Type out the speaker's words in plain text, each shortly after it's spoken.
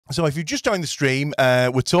So if you've just joined the stream,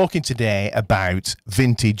 we're talking today about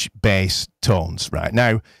vintage bass tones. Right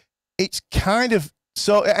now, it's kind of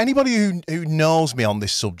so anybody who knows me on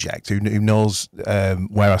this subject, who knows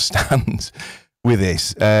where I stand with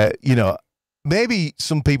this, you know, maybe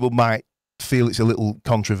some people might feel it's a little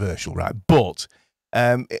controversial, right? But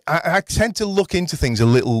I tend to look into things a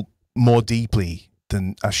little more deeply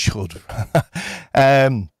than I should.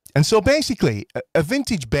 And so basically, a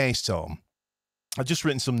vintage bass tone, I've just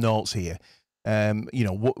written some notes here. You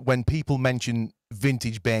know, when people mention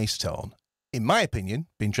vintage bass tone, in my opinion,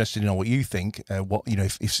 be interested to know what you think. What, you know,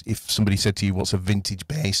 if somebody said to you, what's a vintage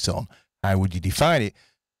bass tone, how would you define it?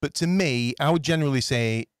 But to me, I would generally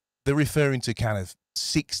say they're referring to kind of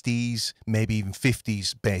 60s, maybe even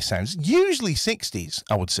 50s bass sounds. Usually 60s,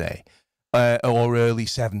 I would say, or early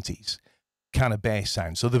 70s kind of bass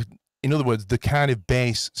sounds. So, in other words, the kind of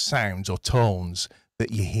bass sounds or tones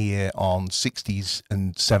that you hear on 60s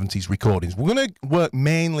and 70s recordings. We're going to work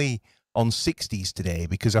mainly on 60s today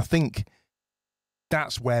because I think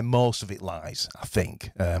that's where most of it lies, I think.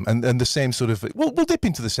 And the same sort of, we'll dip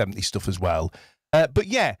into the 70s stuff as well. But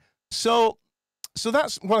yeah, so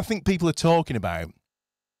that's what I think people are talking about.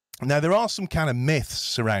 Now, there are some kind of myths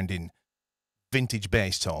surrounding vintage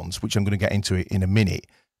bass tones, which I'm going to get into it in a minute.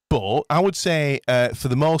 But I would say, for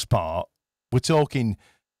the most part, we're talking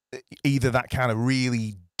either that kind of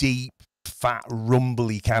really deep, fat,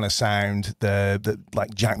 rumbly kind of sound that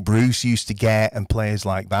like Jack Bruce used to get and players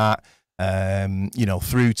like that, you know,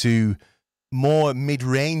 through to more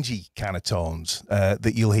mid-rangey kind of tones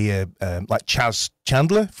that you'll hear, like Chaz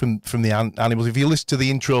Chandler from the Animals. If you listen to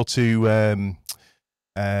the intro to,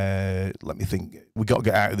 let me think, We Got to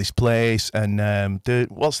Get Out of This Place, and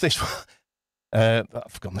what's this? I've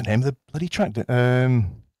forgotten the name of the bloody track.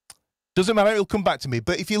 Doesn't matter, it'll come back to me.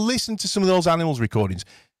 But if you listen to some of those Animals recordings,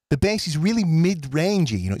 the bass is really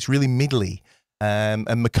mid-rangey, you know, it's really middly. And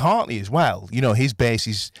McCartney as well, you know, his bass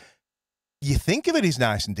is, you think of it as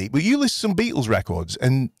nice and deep, but you listen to some Beatles records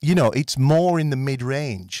and, you know, it's more in the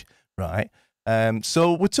mid-range, right?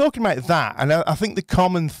 So we're talking about that. And I think the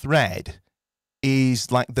common thread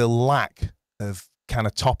is like the lack of kind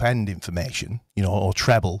of top-end information, you know, or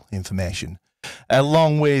treble information,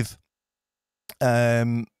 along with,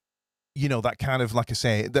 you know, that kind of, like I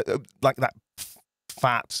say, like that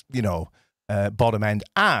fat, you know, bottom end,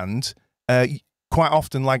 and quite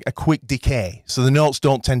often like a quick decay. So the notes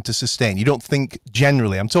don't tend to sustain. You don't think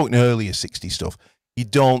generally, I'm talking earlier 60s stuff, you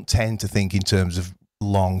don't tend to think in terms of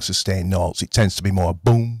long sustained notes. It tends to be more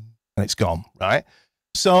boom and it's gone, right?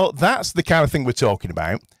 So that's the kind of thing we're talking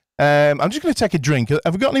about. I'm just going to take a drink.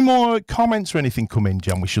 Have we got any more comments or anything come in,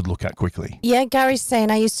 Jan, we should look at quickly? Yeah, Gary's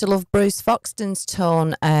saying, I used to love Bruce Foxton's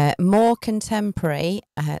tone, more contemporary.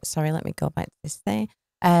 Sorry, let me go back to this thing.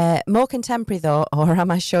 More contemporary, though, or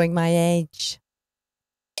am I showing my age?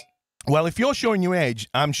 Well, if you're showing your age,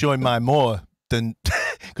 I'm showing mine more than,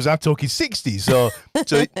 because I'm talking 60s. So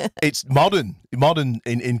it's modern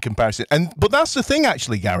in comparison. But that's the thing,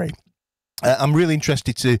 actually, Gary. I'm really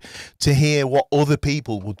interested to hear what other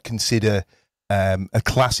people would consider a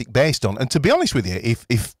classic bass tone. And to be honest with you,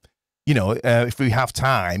 if you know, if we have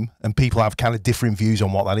time and people have kind of different views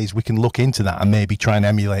on what that is, we can look into that and maybe try and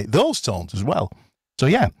emulate those tones as well. So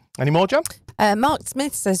yeah, any more, Jan? Mark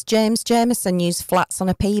Smith says James Jameson used flats on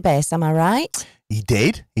a P bass. Am I right? He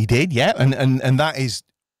did, yeah, and that is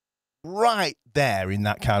right there in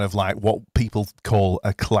that kind of like what people call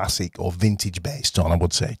a classic or vintage bass tone. I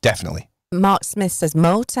would say definitely. Mark Smith says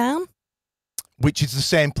Motown, which is the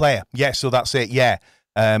same player. Yeah, so that's it. Yeah,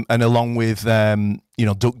 and along with you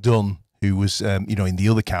know, Duck Dunn, who was you know, in the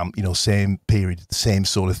other camp, you know, same period, same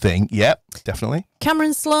sort of thing. Yep, definitely.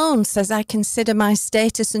 Cameron Sloan says I consider my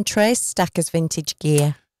Status and Trace stack as vintage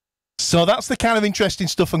gear. So that's the kind of interesting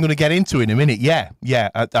stuff I'm going to get into in a minute. Yeah,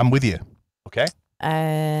 I'm with you. Okay.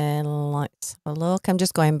 Let's have a look. I'm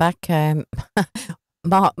just going back.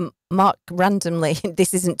 Mark randomly,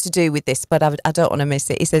 this isn't to do with this, but I don't want to miss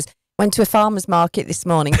it. He says, went to a farmer's market this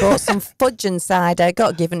morning, bought some fudge and cider,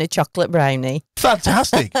 got given a chocolate brownie.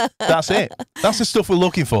 Fantastic. That's it. That's the stuff we're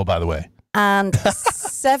looking for, by the way. And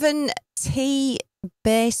 7T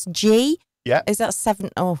bass G. Yeah. Is that 7?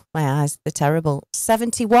 Oh, my eyes, they're terrible.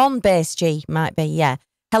 71 bass G might be, yeah.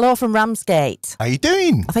 Hello from Ramsgate. How you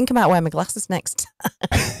doing? I think I might wear my glasses next.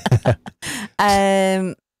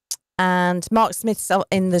 And Mark Smith's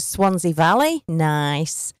in the Swansea Valley.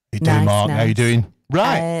 Nice. How you doing, nice, Mark? nice. How you doing?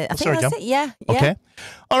 Right. I think that's it. Yeah. Okay.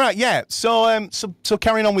 All right. Yeah. So so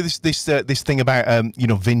carrying on with this thing about you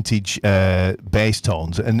know, vintage bass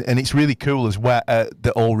tones, and it's really cool as well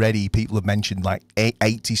that already people have mentioned like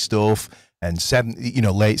 80s stuff and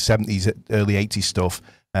late 70s, early 80s stuff.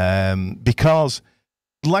 Because,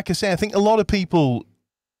 like I say, I think a lot of people,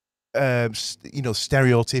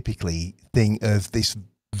 stereotypically think of this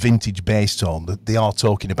vintage bass tone that they are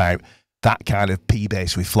talking about that kind of P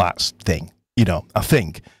bass with flats thing. I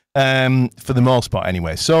think for the most part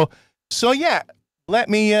anyway. So yeah. Let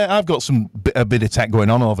me. I've got a bit of tech going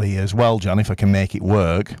on over here as well, John. If I can make it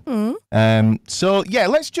work. So yeah,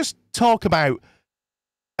 let's just talk about,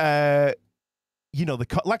 like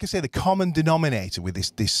I say, the common denominator with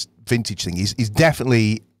this vintage thing is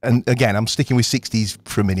definitely, and again, I'm sticking with 60s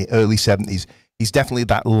for a minute, early 70s. Is definitely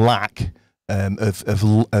that lack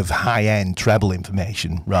of high end treble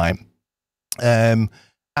information, right? And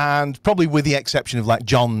probably with the exception of like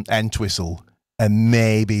John Entwistle. And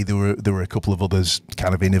maybe there were a couple of others,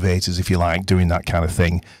 kind of innovators, if you like, doing that kind of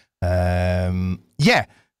thing. Yeah,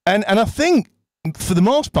 and I think for the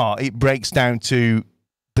most part it breaks down to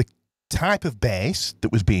the type of bass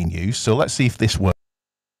that was being used. So let's see if this works.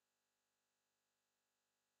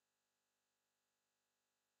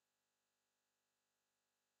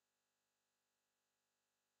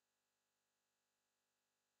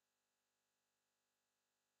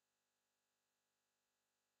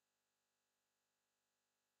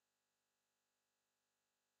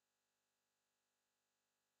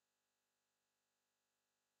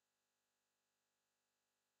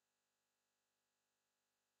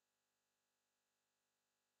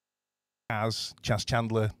 As Chas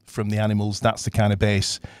Chandler from the Animals, that's the kind of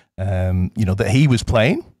bass, that he was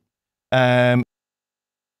playing.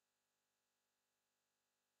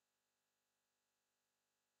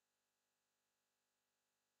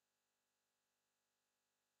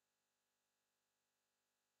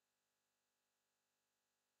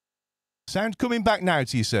 Sound coming back now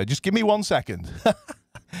to you, sir. Just give me 1 second.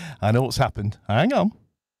 I know what's happened. Hang on.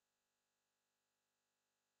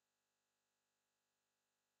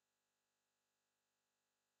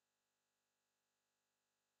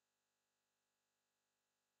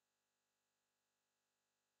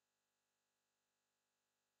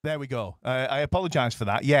 There we go. I apologise for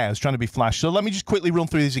that. Yeah, I was trying to be flash. So let me just quickly run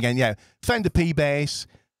through this again. Yeah, Fender P bass,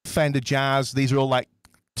 Fender Jazz. These are all like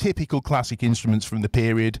typical classic instruments from the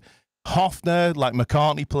period. Hofner, like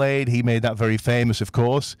McCartney played. He made that very famous, of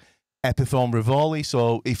course. Epiphone Rivoli.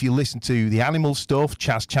 So if you listen to the Animal stuff,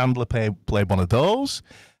 Chas Chandler played one of those.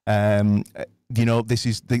 This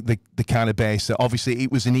is the kind of bass that obviously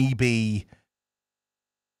it was an EB3,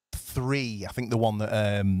 I think the one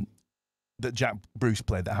that Jack Bruce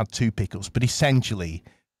played that had 2 pickups, but essentially,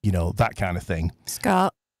 that kind of thing.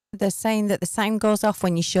 Scott, they're saying that the sound goes off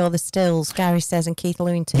when you show the stills, Gary says, and Keith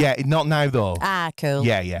Lewington. Yeah, not now though. Ah, cool.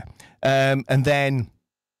 Yeah. And then,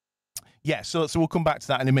 yeah, so we'll come back to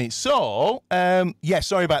that in a minute. So,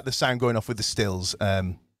 sorry about the sound going off with the stills.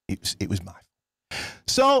 It was my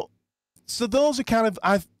fault. So those are kind of,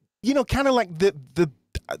 kind of like the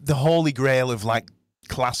holy grail of like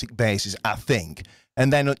classic basses, I think.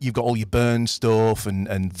 And then you've got all your Burn stuff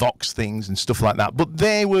and Vox things and stuff like that. But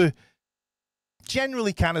they were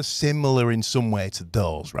generally kind of similar in some way to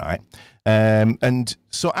those, right? And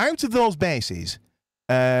so out of those basses,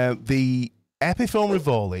 the Epiphone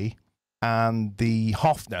Rivoli and the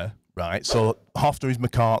Hofner, right? So Hofner is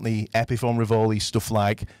McCartney, Epiphone Rivoli, stuff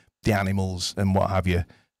like the Animals and what have you.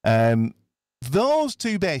 Those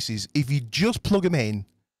 2 basses, if you just plug them in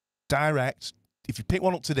direct, if you pick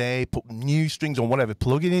one up today, put new strings on, whatever,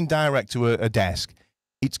 plug it in direct to a desk,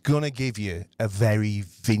 it's going to give you a very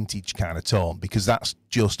vintage kind of tone because that's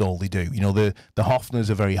just all they do. The Hofners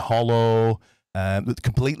are very hollow,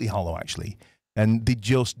 completely hollow actually, and they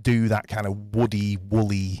just do that kind of woody,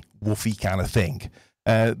 woolly, woofy kind of thing.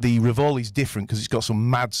 The Rivoli's different because it's got some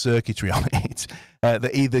mad circuitry on it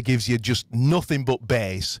that either gives you just nothing but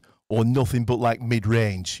bass or nothing but like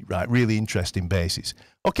mid-range, right? Really interesting basses.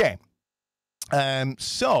 Okay.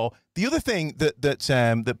 So the other thing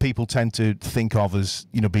that people tend to think of as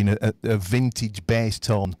being a vintage bass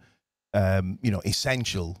tone,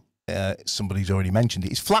 essential. Somebody's already mentioned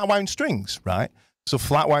it. Is flat wound strings, right? So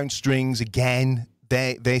flat wound strings again.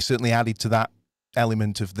 They certainly added to that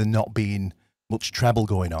element of there not being much treble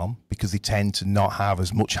going on because they tend to not have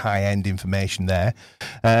as much high end information there,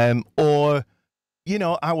 or.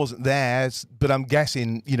 I wasn't there, but I'm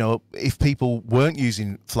guessing, if people weren't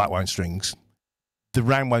using flat wound strings, the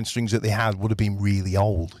round wound strings that they had would have been really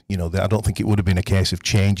old. I don't think it would have been a case of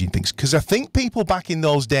changing things because I think people back in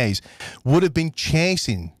those days would have been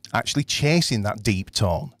chasing that deep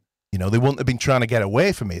tone. They wouldn't have been trying to get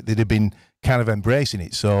away from it. They'd have been kind of embracing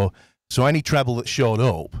it. So any treble that showed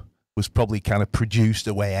up was probably kind of produced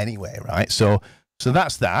away anyway, right? So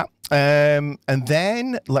that's that. And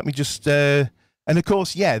then let me just, and of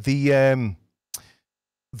course, yeah, the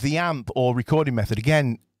the amp or recording method,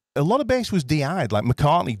 again, a lot of bass was DI'd. Like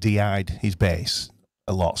McCartney DI'd his bass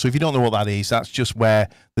a lot. So if you don't know what that is, that's just where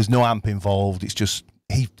there's no amp involved. It's just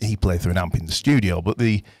he played through an amp in the studio, but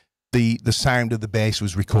the sound of the bass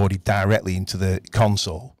was recorded directly into the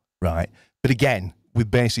console, right? But again,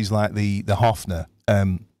 with basses like the Hofner,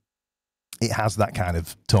 it has that kind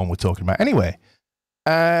of tone we're talking about. Anyway,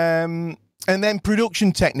 and then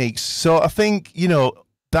production techniques. So I think, you know,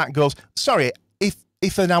 that goes. Sorry,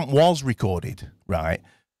 if an amp was recorded, right?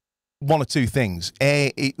 One or two things.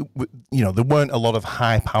 You know, there weren't a lot of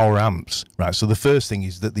high power amps, right? So the first thing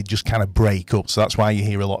is that they just kind of break up. So that's why you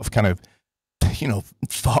hear a lot of kind of, you know,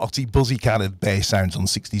 farty, buzzy kind of bass sounds on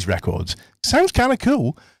 60s records. Sounds kind of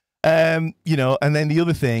cool. You know, and then the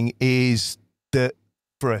other thing is that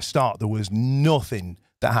for a start, there was nothing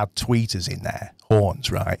that had tweeters in there, horns,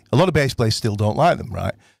 right? A lot of bass players still don't like them,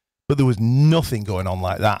 right? But there was nothing going on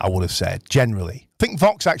like that, I would have said, generally. I think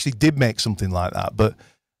Vox actually did make something like that, but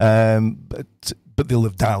they'll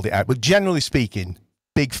have dialed it out. But generally speaking,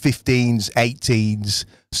 big 15s, 18s,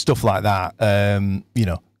 stuff like that, you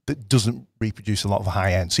know, that doesn't reproduce a lot of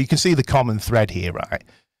high end. So you can see the common thread here, right?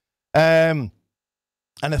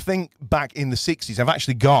 And I think back in the 60s, I've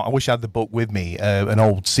actually got, I wish I had the book with me, an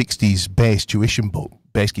old 60s bass tuition book,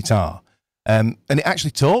 bass guitar. And it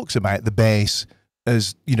actually talks about the bass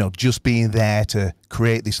as, you know, just being there to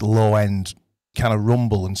create this low end kind of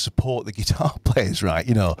rumble and support the guitar players, right?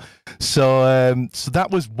 You know, so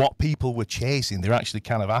that was what people were chasing. They're actually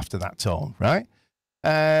kind of after that tone, right?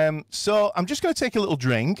 So I'm just going to take a little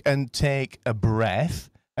drink and take a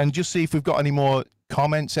breath and just see if we've got any more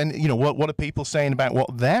comments. And, you know, what are people saying about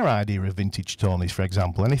what their idea of vintage tone is, for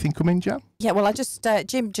example? Anything come in, Jan? Yeah, well, I just,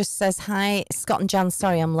 Jim just says, hi, Scott and Jan,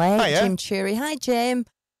 sorry I'm late. Hiya. Jim Chury, hi, Jim.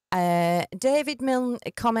 David Milne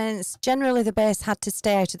comments, generally the bass had to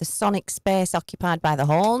stay out of the sonic space occupied by the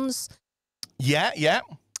horns. Yeah, yeah.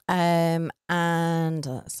 And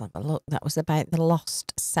let's have a look. That was about the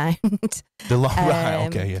lost sound. Right,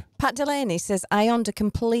 okay, yeah. Pat Delaney says, I owned a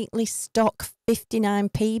completely stock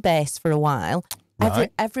 59p bass for a while.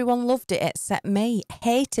 Right. Everyone loved it except me.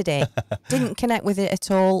 Hated it. Didn't connect with it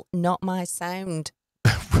at all. Not my sound.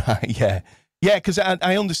 Right, yeah. Yeah, because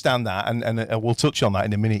I understand that, and we'll touch on that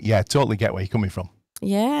in a minute. Yeah, totally get where you're coming from.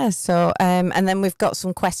 Yeah, so, and then we've got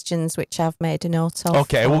some questions which I've made a note of.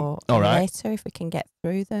 Okay, well, all right. Later, if we can get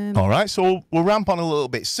through them. All right, so we'll ramp on a little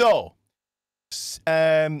bit. So let's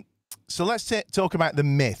talk about the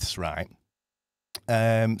myths, right?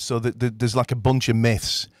 So there's like a bunch of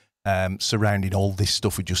myths surrounding all this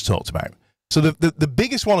stuff we just talked about. So the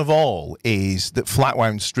biggest one of all is that flat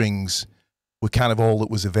wound strings were kind of all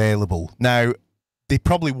that was available. Now, they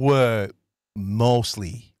probably were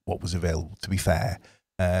mostly what was available, to be fair.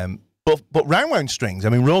 But round wound strings, I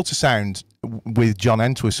mean, Rotor Sound with John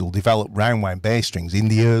Entwistle developed round wound bass strings in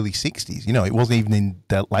the early 60s. You know, it wasn't even in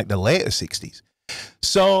the later 60s.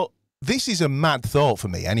 So this is a mad thought for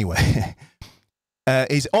me anyway. And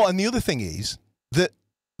the other thing is that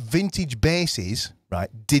vintage basses,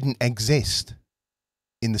 right, didn't exist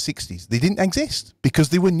in the 60s. They didn't exist because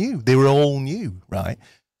they were new. They were all new, right?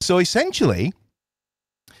 So essentially,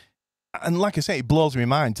 and like I say, it blows my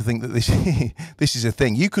mind to think that this is a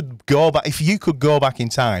thing. You could go back, if you could go back in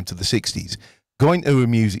time to the 60s, go into a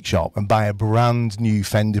music shop and buy a brand new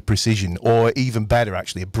Fender Precision, or even better,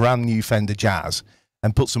 actually, a brand new Fender Jazz,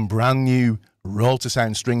 and put some brand new Rotor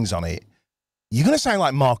Sound strings on it, you're going to sound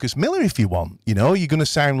like Marcus Miller if you want. You know, you're going to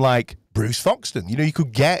sound like Bruce Foxton. You know, you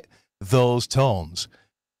could get those tones.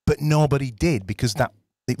 But nobody did because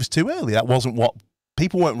it was too early. That wasn't what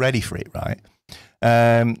people weren't ready for it, right?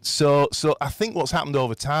 So I think what's happened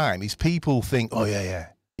over time is people think, oh yeah,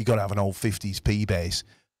 you got to have an old 50s P bass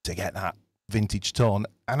to get that vintage tone,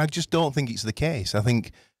 and I just don't think it's the case. I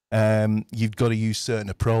think you've got to use certain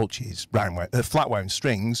approaches. Flat wound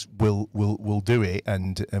strings will do it,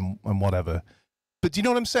 and whatever. But do you know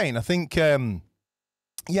what I'm saying? I think yeah,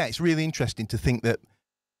 it's really interesting to think that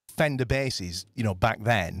Fender basses, you know, back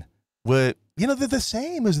then were, you know, they're the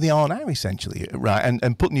same as they are now, essentially, right?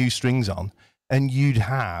 And put new strings on, and you'd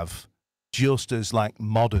have just as like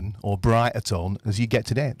modern or brighter tone as you get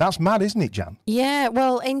today. That's mad, isn't it, Jan? Yeah,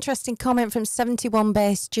 well, interesting comment from 71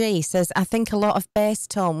 Bass G says, I think a lot of bass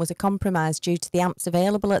tone was a compromise due to the amps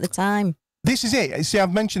available at the time. This is it. See,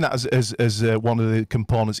 I've mentioned that as one of the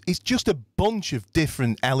components. It's just a bunch of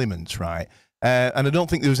different elements, right? And I don't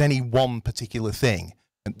think there was any one particular thing.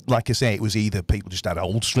 Like I say, it was either people just had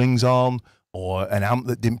old strings on, or an amp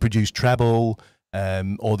that didn't produce treble,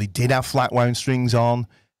 or they did have flat wound strings on.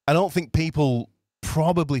 I don't think people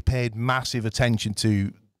probably paid massive attention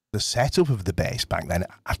to the setup of the bass back then.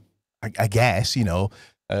 I guess, you know,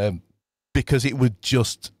 because it would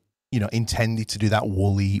just, intended to do that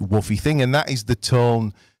woolly, woofy thing. And that is the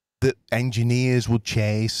tone that engineers would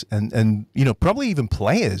chase and probably even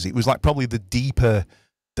players. It was like probably the deeper,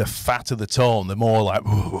 the fatter the tone, the more like,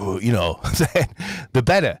 the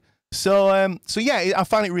better. So yeah, I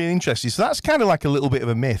find it really interesting. So that's kind of like a little bit of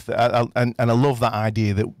a myth. And I love that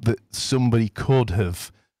idea that somebody could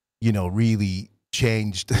have, really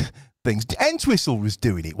changed things. Entwistle was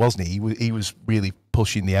doing it, wasn't he? He was really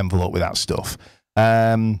pushing the envelope with that stuff.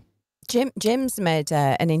 Jim's made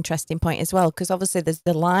an interesting point as well, because obviously there's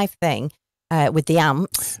the live thing with the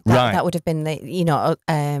amps. That would have been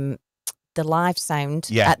the live sound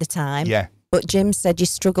at the time. Yeah. But Jim said you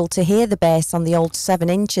struggle to hear the bass on the old 7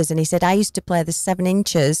 inches. And he said, I used to play the 7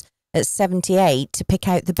 inches at 78 to pick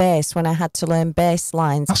out the bass when I had to learn bass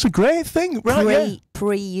lines. That's a great thing. Right,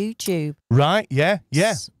 Pre-YouTube. Right, yeah.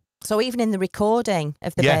 So even in the recording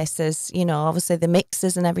of the basses, obviously the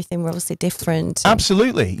mixers and everything were obviously different.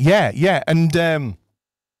 Absolutely, yeah. And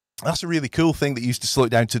that's a really cool thing that you used to slow it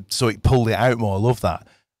down so it pulled it out more. I love that.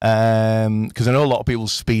 Because I know a lot of people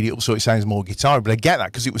speed it up so it sounds more guitar, but I get that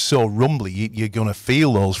because it was so rumbly, you're going to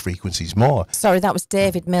feel those frequencies more. Sorry, that was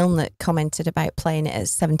David Milne that commented about playing it at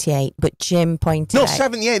 78, but Jim pointed out...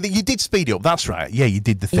 78, you did speed it up, that's right. Yeah, you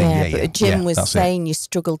did the thing. Yeah, but Jim was saying you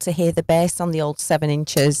struggled to hear the bass on the old 7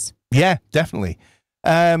 inches. Yeah, definitely.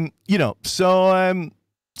 So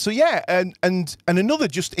yeah, and another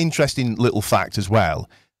just interesting little fact as well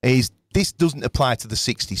is this doesn't apply to the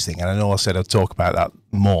 60s thing, and I know I said I'd talk about that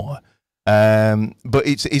more, but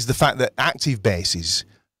it's the fact that active basses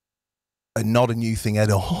are not a new thing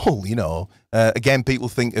at all, Again, people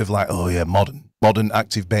think of like, oh yeah, modern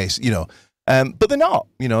active bass, but they're not,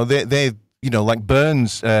 they've like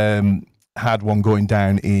Burns had one going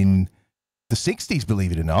down in the 60s,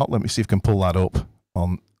 believe it or not. Let me see if I can pull that up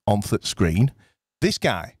on the screen. This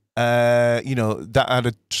guy, that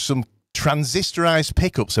had some transistorized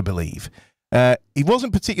pickups, I believe. He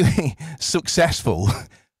wasn't particularly successful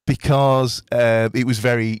because it was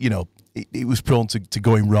very, it was prone to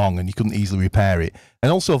going wrong and you couldn't easily repair it.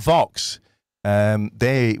 And also Vox,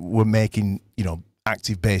 they were making,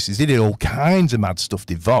 active basses. They did all kinds of mad stuff,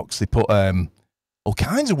 did Vox. They put all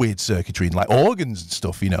kinds of weird circuitry in, like organs and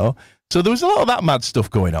stuff, So there was a lot of that mad stuff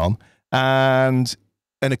going on. And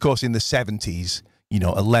of course, in the 70s,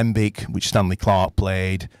 Alembic, which Stanley Clarke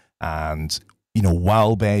played, and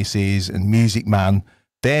Wild basses and Music Man,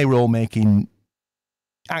 they were all making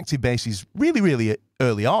active basses really, really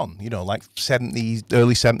early on. Like 70s,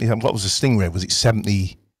 early 70s. What was the Stingray? Was it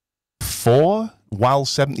 74? Wild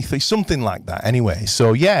 73, something like that. Anyway,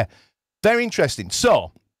 so yeah, very interesting.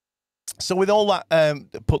 So with all that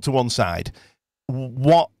put to one side,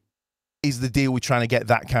 what is the deal with trying to get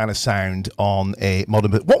that kind of sound on a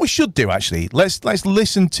modern? What we should do actually, let's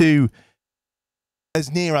listen to as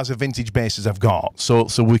near as a vintage bass as I've got, so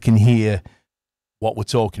we can hear what we're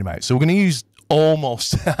talking about. So we're going to use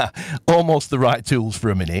almost the right tools for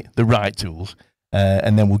a minute,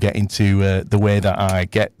 and then we'll get into the way that I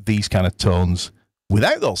get these kind of tones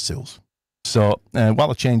without those tools. So while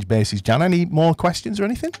I change basses, Jan, any more questions or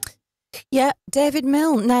anything? Yeah, David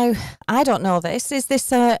Milne. Now, I don't know this. Is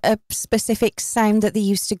this a specific sound that they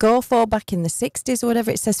used to go for back in the 60s or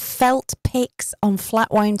whatever? It says felt picks on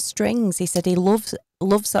flat wound strings. He said he loves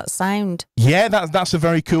that sound. Yeah, that's a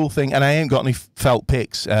very cool thing, and I ain't got any felt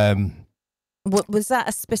picks. Was that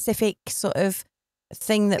a specific sort of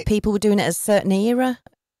thing that people were doing at a certain era?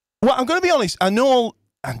 Well, I'm going to be honest. I know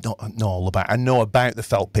about the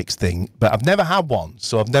felt picks thing, but I've never had one,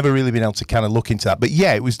 so I've never really been able to kind of look into that. But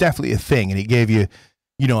yeah, it was definitely a thing, and it gave you,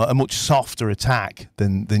 a much softer attack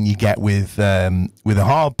than you get with a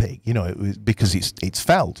hard pick. It was because it's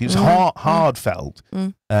felt. It was hard felt,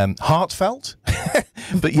 heartfelt.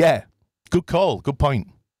 But yeah, good call, good point.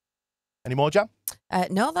 Any more, Jan?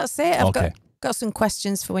 No, that's it. I've got some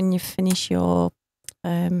questions for when you finish your.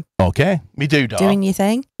 Okay, me do, dog. Doing your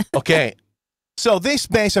thing. Okay. So this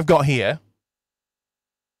bass I've got here,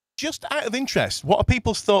 just out of interest, what are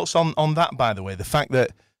people's thoughts on that, by the way? The fact that,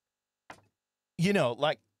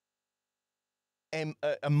 like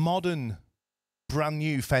a modern, brand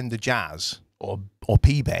new Fender Jazz or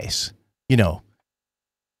P bass,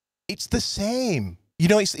 it's the same.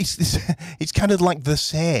 It's kind of like the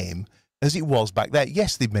same as it was back there.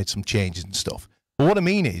 Yes, they've made some changes and stuff. But what I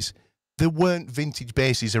mean is, there weren't vintage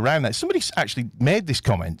basses around that. Somebody actually made this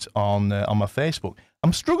comment on my Facebook.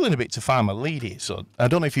 I'm struggling a bit to find my lead here, so I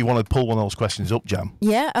don't know if you want to pull one of those questions up, Jam.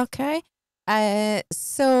 Yeah, okay.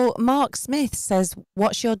 So Mark Smith says,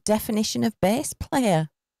 what's your definition of bass player?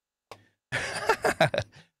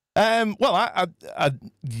 Well,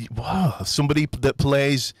 wow, somebody that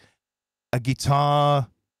plays a guitar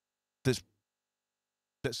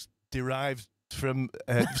that's derived from.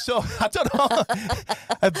 So I don't know.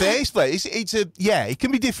 A bass player. It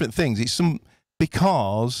can be different things.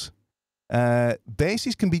 Because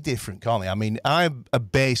basses can be different, can't they? I mean, I'm a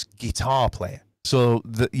bass guitar player, so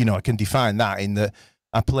that I can define that in that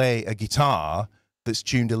I play a guitar that's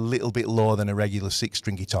tuned a little bit lower than a regular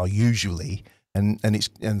 6-string guitar usually, and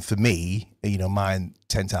for me, mine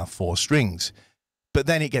tend to have 4 strings. But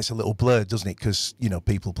then it gets a little blurred, doesn't it? Because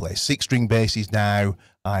people play 6-string basses now.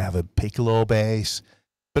 I have a piccolo bass,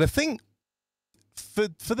 but I think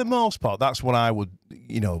for the most part, that's what I would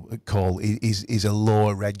call is a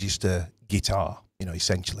lower register guitar.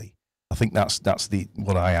 Essentially, I think that's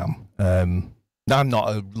what I am. I'm not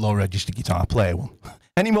a low register guitar player one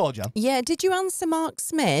anymore, Jan. Yeah, did you answer Mark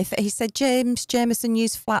Smith? He said James Jamerson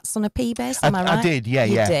used flats on a P bass. Am I right? I did. Yeah,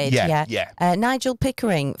 you yeah, did, yeah. Nigel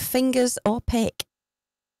Pickering, fingers or pick?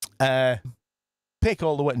 Pick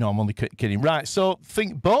all the way. No, I'm only kidding. Right, so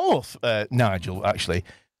think both, Nigel. Actually,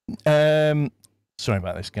 sorry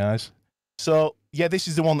about this, guys. So yeah, this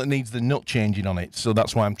is the one that needs the nut changing on it. So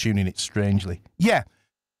that's why I'm tuning it strangely. Yeah.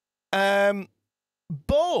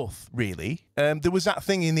 Both, really. There was that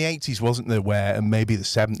thing in the 80s, wasn't there, where, and maybe the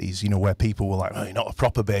 70s, where people were like, oh, you're not a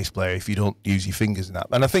proper bass player if you don't use your fingers and that.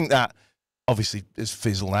 And I think that obviously has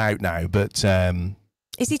fizzled out now, but...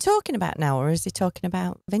 is he talking about now, or is he talking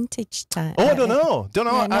about vintage time? Oh, I don't know.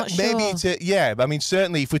 Yeah, not maybe sure. I mean,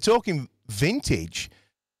 certainly if we're talking vintage,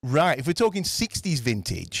 right, if we're talking 60s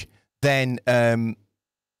vintage, then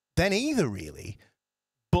either, really.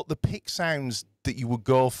 But the pick sounds that you would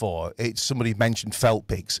go for, somebody mentioned felt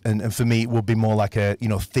picks, and for me it would be more like a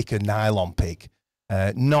thicker nylon pick,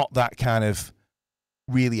 not that kind of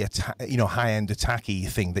really high end attacky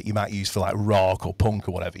thing that you might use for like rock or punk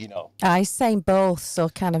or whatever. He's saying both, so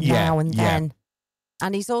kind of now and yeah. then.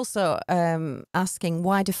 And he's also asking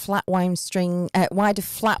why do flat wound sound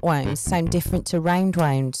different to round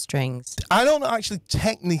wound strings? I don't actually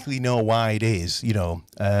technically know why it is.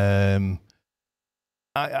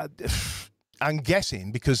 I'm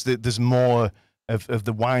guessing because there's more of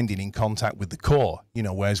the winding in contact with the core,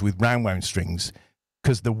 whereas with round wound strings,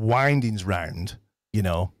 because the winding's round,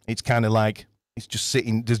 it's kind of like it's just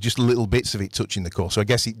sitting, there's just little bits of it touching the core. So I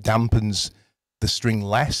guess it dampens the string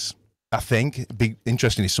less, I think. It'd be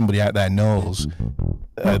interesting if somebody out there knows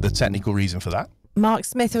the technical reason for that. Mark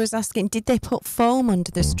Smith was asking, did they put foam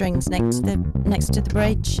under the strings next to the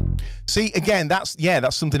bridge? See, again, that's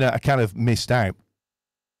something that I kind of missed out.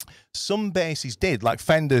 Some basses did, like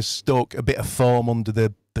Fender stuck a bit of foam under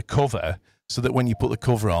the cover so that when you put the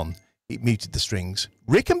cover on, it muted the strings.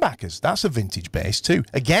 Rickenbackers, that's a vintage bass too.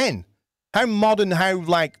 Again, how modern, how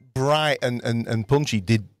like bright and punchy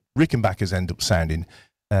did Rickenbackers end up sounding?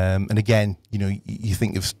 And again, you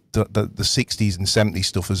think of the 60s and 70s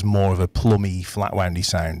stuff as more of a plummy, flat woundy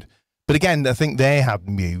sound. But again, I think they had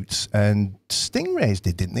mutes, and Stingrays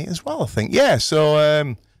did, didn't they, as well, I think. Yeah,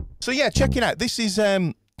 so yeah, check it out. This is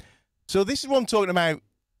so this is what I'm talking about.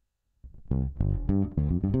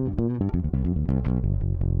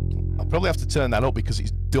 I'll probably have to turn that up because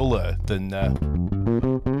it's duller than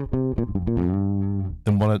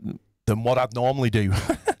what I'd normally do.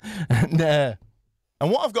 And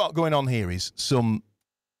what I've got going on here is some,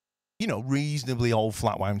 reasonably old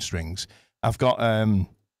flat wound strings. I've got a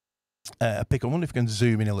pickup. I wonder if I can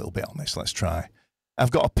zoom in a little bit on this. Let's try.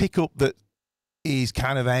 I've got a pickup that is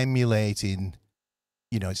kind of emulating,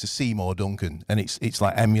 it's a Seymour Duncan, and it's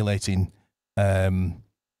like emulating a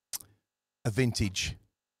vintage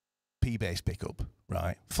P-bass pickup,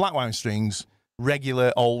 right? Flat wound strings,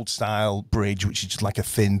 regular old style bridge, which is just like a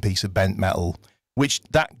thin piece of bent metal, which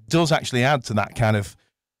that does actually add to that kind of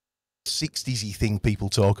 60s-y thing people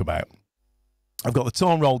talk about. I've got the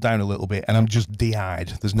tone rolled down a little bit, and I'm just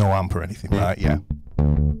DI'd. There's no amp or anything, right? Yeah.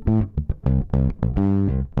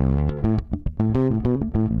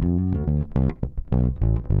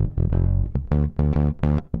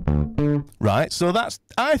 Right, so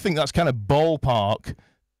I think that's kind of ballpark,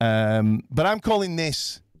 but I'm calling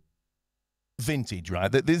this vintage,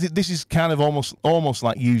 right? This is kind of almost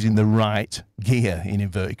like using the right gear in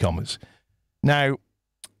inverted commas. Now,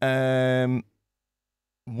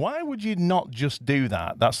 why would you not just do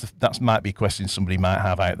that? That's might be a question somebody might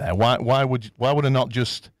have out there. Why would I not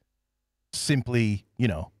just simply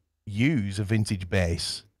use a vintage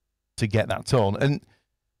bass to get that tone? And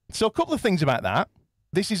so a couple of things about that.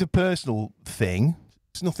 This is a personal thing.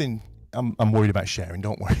 It's nothing I'm worried about sharing.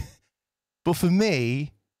 Don't worry. But for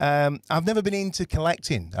me, I've never been into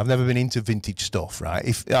collecting. I've never been into vintage stuff, right?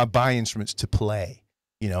 If I buy instruments to play,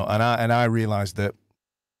 you know, and I realised that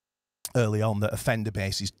early on that a Fender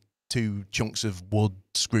bass is two chunks of wood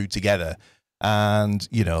screwed together, and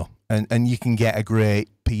you know, and you can get a great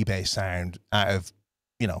P bass sound out of,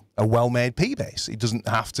 you know, a well-made P bass. It doesn't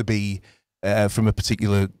have to be from a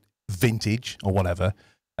particular vintage or whatever.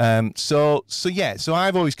 So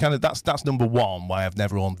I've always kind of, that's number one why I've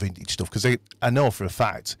never owned vintage stuff, because I know for a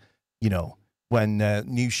fact, you know, when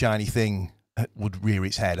new shiny thing would rear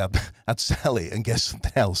its head, I'd sell it and get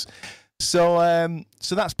something else. So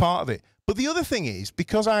that's part of it. But the other thing is,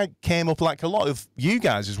 because I came up like a lot of you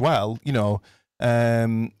guys as well, you know,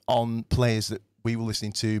 on players that we were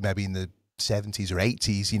listening to maybe in the 70s or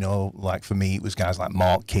 80s, you know, like for me it was guys like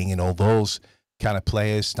Mark King and all those kind of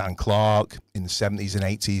players, Stan Clark in the 70s and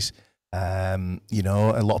 80s. You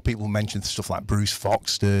know, a lot of people mentioned stuff like Bruce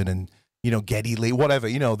Foxton and, you know, Geddy Lee, whatever,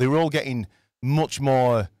 you know, they were all getting much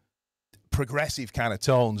more progressive kind of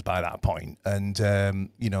tones by that point. And,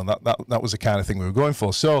 you know, that was the kind of thing we were going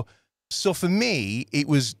for. So for me, it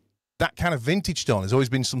was that kind of vintage tone has always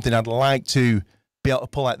been something I'd like to be able to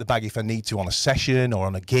pull out the bag if I need to on a session or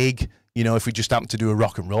on a gig. You know, if we just happen to do a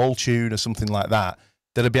rock and roll tune or something like that,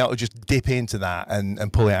 that I'd be able to just dip into that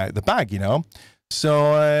and pull it out of the bag, you know?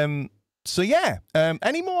 So yeah.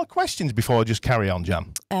 Any more questions before I just carry on,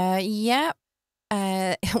 Jan? Yeah.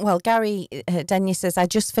 Well, Gary Denyer says, I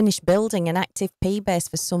just finished building an active P bass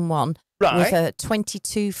for someone with a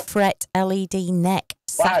 22 fret LED neck.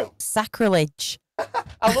 Wow. Sacrilege.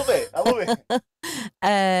 I love it. I love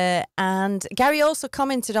it. And Gary also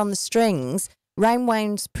commented on the strings.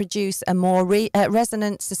 Roundwounds produce a more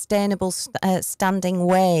resonant, sustainable standing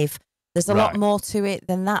wave. There's a lot more to it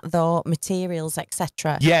than that, though. Materials,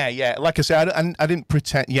 etc. Yeah. Like I said, I didn't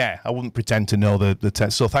pretend. Yeah, I wouldn't pretend to know the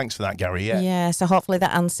text. So thanks for that, Gary. Yeah. Yeah. So hopefully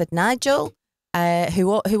that answered Nigel,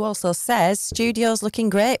 who also says studio's looking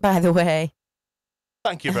great, by the way.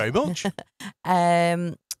 Thank you very much.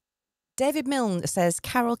 David Milne says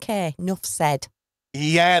Carol Kay, Nuff Said.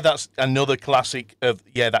 Yeah, that's another classic of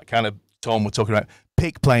that kind of tone we're talking about.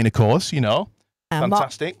 Pick playing, of course, you know.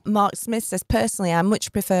 Fantastic. Mark Smith says, personally, I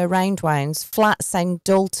much prefer roundwounds. Flats sound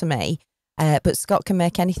dull to me, but Scott can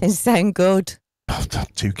make anything sound good. Oh,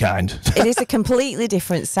 too kind. It is a completely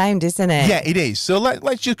different sound, isn't it? Yeah, it is. So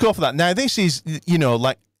let's just go for that. Now, this is, you know,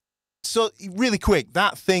 like, so really quick,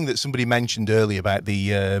 that thing that somebody mentioned earlier about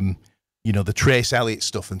the, you know, the Trace Elliott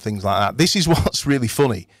stuff and things like that. This is what's really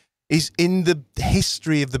funny, is in the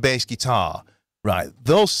history of the bass guitar, right,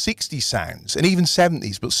 those 60s sounds, and even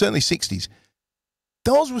 70s, but certainly 60s,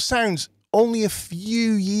 those were sounds only a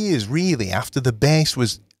few years, really, after the bass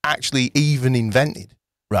was actually even invented,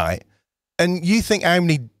 right? And you think how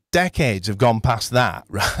many decades have gone past that,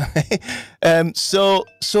 right? So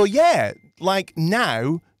yeah, like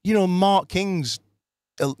now, you know, Mark King's,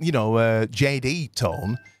 you know, JD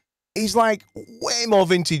tone is like way more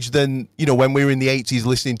vintage than, you know, when we were in the 80s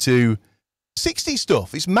listening to 60s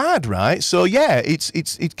stuff. It's mad, right? So yeah, it's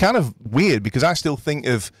kind of weird because I still think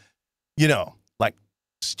of, you know, like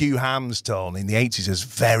Stu Ham's tone in the 80s as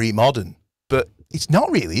very modern, but it's not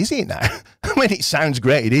really, is it now? I mean, it sounds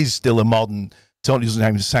great. It is still a modern tone. It doesn't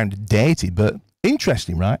even sound dated, but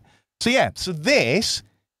interesting, right? So yeah, so this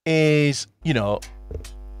is, you know,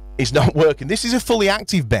 it's not working. This is a fully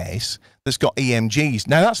active bass that's got EMGs.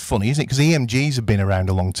 Now that's funny, isn't it? Because EMGs have been around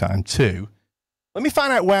a long time too. Let me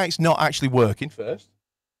find out where it's not actually working first.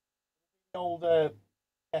 The old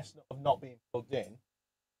test of not being plugged in.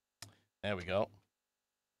 There we go.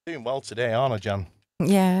 Doing well today, aren't I, Jan?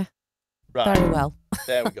 Yeah. Right. Very well.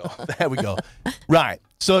 There we go. There we go. Right.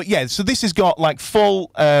 So yeah, so this has got like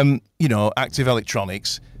full, you know, active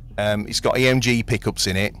electronics. It's got EMG pickups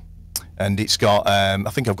in it, and it's got, I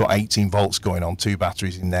think I've got 18 volts going on, 2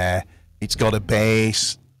 batteries in there. It's got a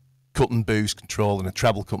bass cut and boost control and a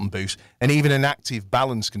treble cut and boost, and even an active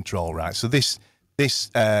balance control, right? So it's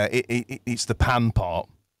the pan part,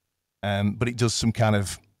 but it does some kind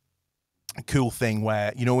of cool thing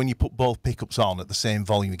where, you know, when you put both pickups on at the same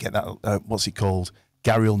volume, you get that, what's it called?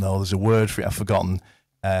 Gary will know, there's a word for it, I've forgotten,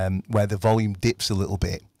 where the volume dips a little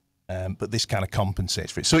bit, but this kind of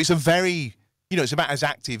compensates for it. So it's a very, you know, it's about as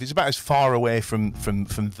active, it's about as far away from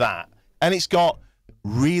that. And it's got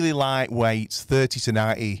really lightweight 30 to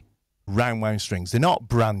 90 round wound strings. They're not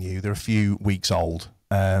brand new, they're a few weeks old,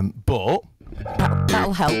 but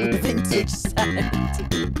that'll help with the vintage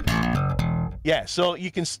sound. Yeah, so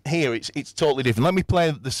you can hear it's totally different. Let me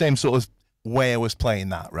play the same sort of way I was playing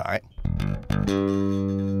that, right?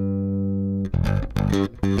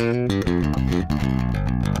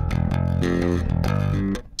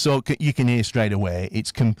 So you can hear straight away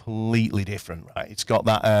it's completely different, right? It's got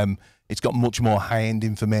that, it's got much more high-end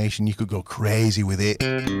information. You could go crazy with it,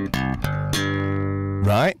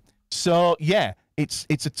 right? So yeah, it's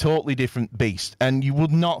a totally different beast, and you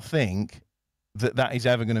would not think that is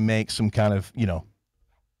ever going to make some kind of, you know,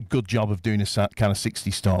 good job of doing a kind of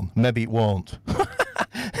 60s tone. Maybe it won't.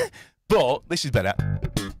 But this is better.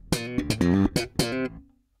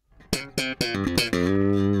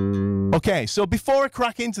 Okay, so before I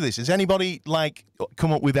crack into this, has anybody like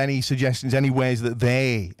come up with any suggestions, any ways that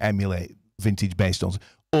they emulate vintage bass tones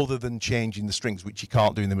other than changing the strings, which you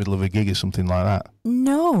can't do in the middle of a gig or something like that?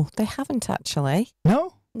 No, they haven't actually.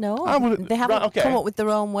 No? No, they haven't come up with their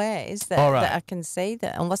own ways that I can see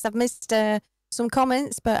that, unless I've missed some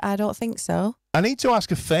comments, but I don't think so. I need to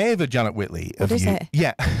ask a favour, Janet Whitley. What is it?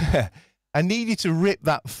 Yeah. I need you to rip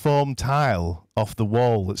that foam tile off the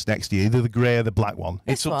wall that's next to you, either the grey or the black one.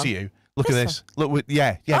 It's up to you. Look at this. Look,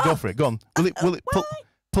 yeah, go for it. Go on. Will it pull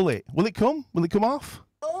it? Will it come? Will it come off?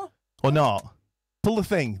 Or not? Pull the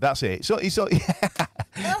thing. That's it. So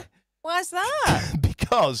why's that?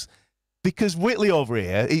 because Whitley over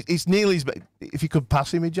here, it's nearly as bad. If you could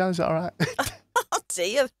pass him, Jan, is that all right? Oh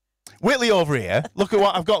dear. Whitley over here. Look at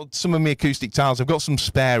what I've got. Some of my acoustic tiles. I've got some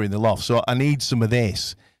spare in the loft, so I need some of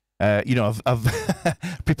this. You know, I've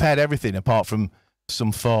prepared everything apart from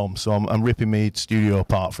some foam, so I'm ripping my studio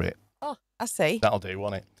apart for it. Oh, I see. That'll do,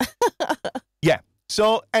 won't it? Yeah.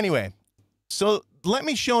 So anyway, so let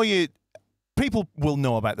me show you. People will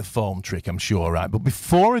know about the foam trick, I'm sure, right? But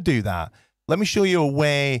before I do that, let me show you a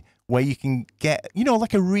way where you can get, you know,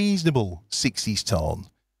 like a reasonable 60s tone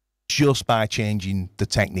just by changing the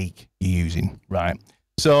technique you're using, right?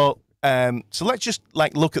 So, so let's just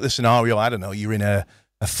like look at the scenario. I don't know, you're in a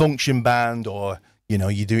function band, or you know,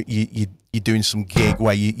 you're doing some gig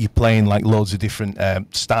where you're playing like loads of different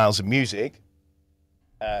styles of music.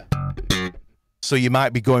 So you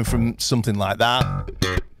might be going from something like that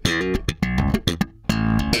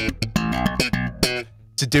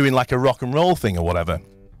to doing like a rock and roll thing or whatever.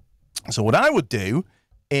 So what I would do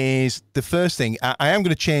is, the first thing, I am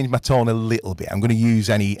going to change my tone a little bit. I'm going to use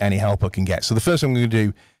any help I can get. So the first thing I'm going to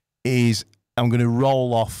do is I'm going to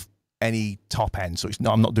roll off any top end. So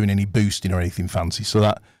I'm not doing any boosting or anything fancy. So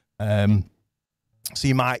that, so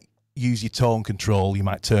you might use your tone control. You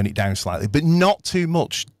might turn it down slightly, but not too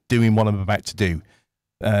much, doing what I'm about to do.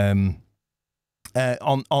 On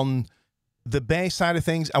the bass side of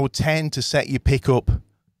things, I would tend to set your pickup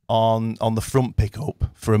on the front pickup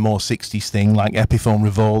for a more 60s thing, like Epiphone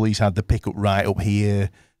Rivoli's had the pickup right up here,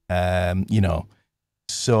 you know.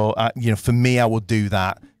 So, you know, for me, I would do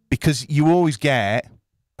that because you always get,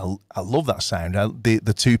 I love that sound,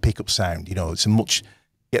 the two pickup sound, you know, it's a much,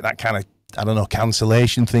 get that kind of, I don't know,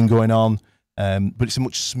 cancellation thing going on, but it's a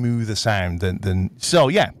much smoother sound than so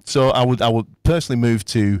yeah. So I would personally move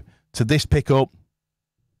to this pickup,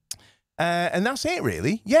 and that's it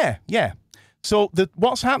really. Yeah. So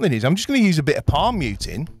what's happening is I'm just going to use a bit of palm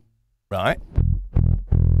muting, right?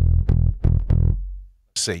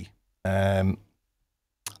 Let's see. I'll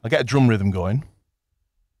get a drum rhythm going.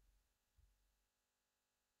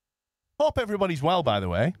 Hope everybody's well, by the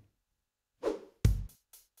way.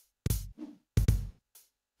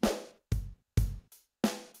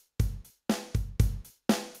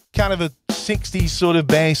 Kind of a 60s sort of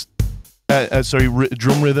bass,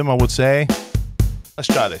 drum rhythm, I would say. Let's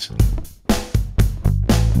try this.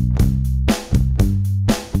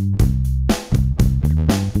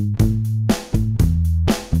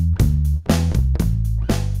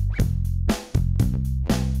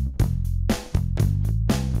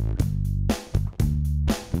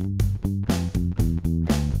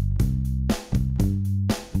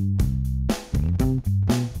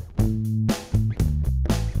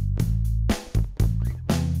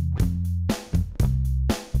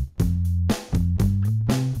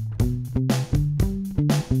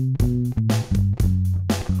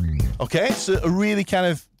 Okay, it's a really kind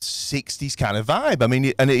of 60s kind of vibe. I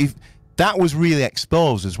mean, that was really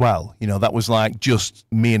exposed as well. You know, that was like just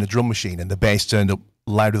me and a drum machine, and the bass turned up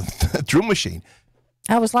louder than the drum machine.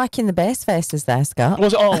 I was liking the bass faces there, Scott.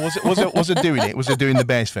 Was it doing it? Was it doing the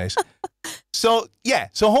bass face? So yeah,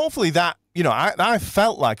 so hopefully that, you know, I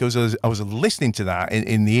felt like I was listening to that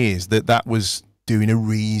in the ears, that was doing a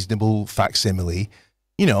reasonable facsimile,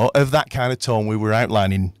 you know, of that kind of tone we were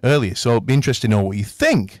outlining earlier. So it'd be interesting to know what you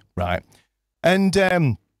think, right? And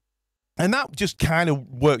that just kind of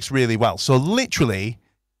works really well. So literally,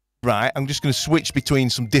 right, I'm just going to switch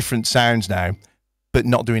between some different sounds now, but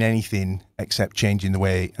not doing anything except changing the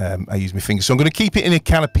way I use my fingers. So I'm going to keep it in a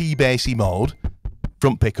kind of P-bassy mode,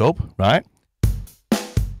 front pickup, right?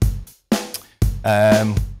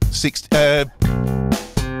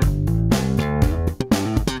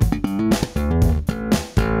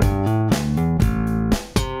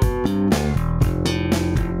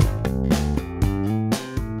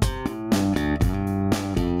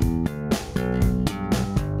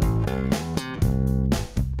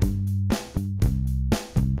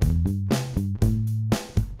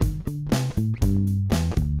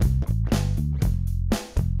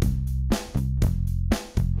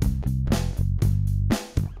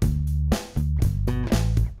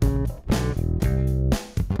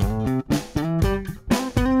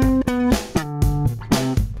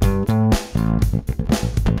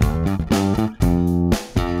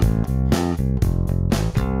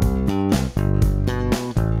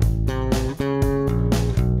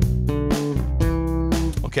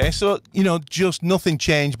 Okay, so, you know, just nothing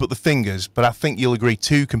changed but the fingers, but I think you'll agree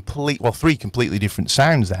three completely different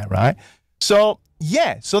sounds there, right? So,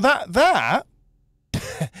 yeah, so that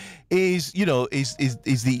is, you know, is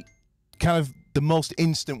the kind of the most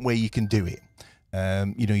instant way you can do it.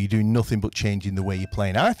 You know, you're doing nothing but changing the way you're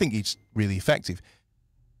playing. I think it's really effective.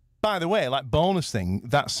 By the way, like bonus thing,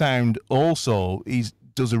 that sound also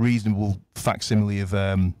does a reasonable facsimile of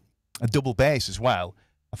a double bass as well.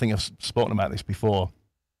 I think I've spoken about this before.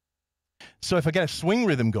 So if I get a swing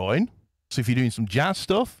rhythm going, so if you're doing some jazz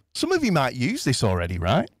stuff, some of you might use this already,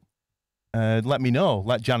 right? Let me know.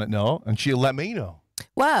 Let Janet know, and she'll let me know.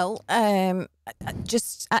 Well,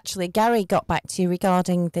 just actually, Gary got back to you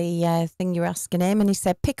regarding the thing you were asking him, and he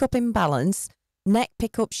said pickup imbalance. Neck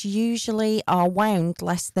pickups usually are wound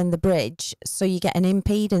less than the bridge, so you get an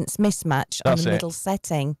impedance mismatch on the middle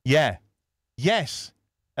setting. Yeah. Yes.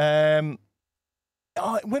 Oh,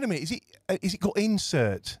 wait a minute. Is it called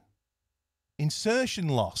insert? Insertion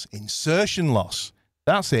loss.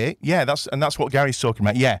 That's it. Yeah, that's what Gary's talking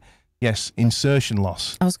about. Yeah. Yes, insertion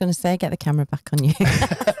loss. I was going to say, get the camera back on you.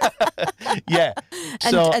 Yeah.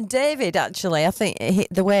 And David, actually, I think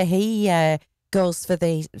the way he goes for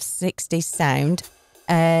the 60s sound,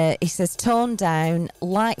 he says tone down,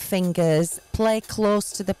 light fingers, play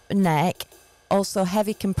close to the neck, also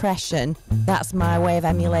heavy compression. That's my way of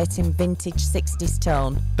emulating vintage 60s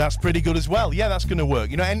tone. That's pretty good as well. Yeah, that's going to work.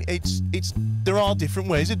 You know, and there are different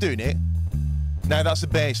ways of doing it. Now that's a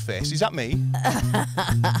bass face. Is that me?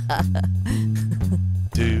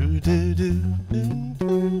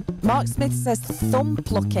 Mark Smith says thumb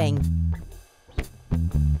plucking.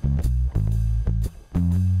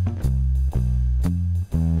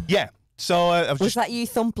 Yeah. So was that you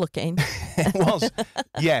thumb plucking? It was.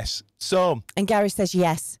 Yes. So. And Gary says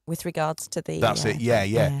yes with regards to the. That's it.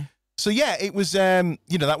 Yeah. So yeah, it was.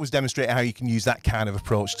 You know, that was demonstrating how you can use that kind of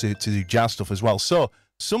approach to do jazz stuff as well. So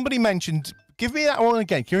somebody mentioned. Give me that one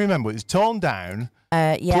again. Can you remember? It was tone down.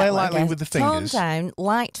 Yeah. Play lightly with the fingers. Tone down,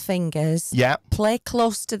 light fingers. Yeah. Play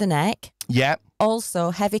close to the neck. Yeah.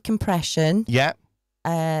 Also heavy compression. Yeah.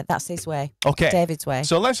 That's his way. Okay. David's way.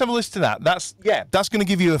 So let's have a listen to that. That's going to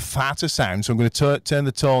give you a fatter sound. So I'm going to turn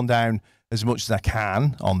the tone down as much as I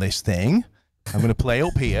can on this thing. I'm going to play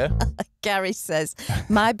up here. Gary says,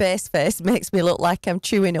 my bass face makes me look like I'm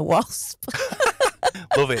chewing a wasp.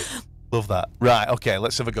 Love it. Love that. Right. Okay.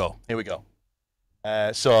 Let's have a go. Here we go.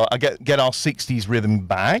 So I get our 60s rhythm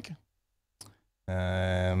back.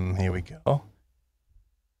 Here we go.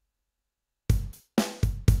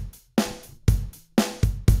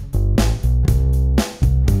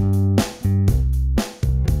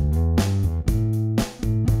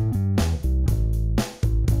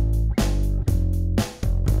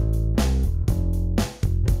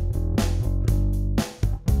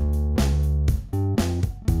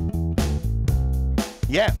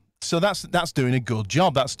 Yeah. So that's doing a good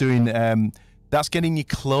job. That's doing that's getting you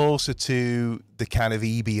closer to the kind of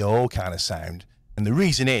EBO kind of sound. And the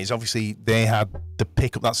reason is obviously they had the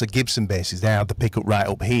pickup. That's a Gibson basses. They had the pickup right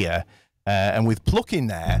up here, and with plucking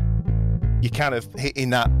there, you kind of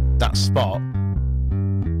hitting that spot.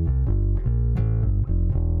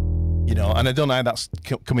 You know, and I don't know how that's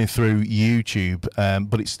coming through YouTube,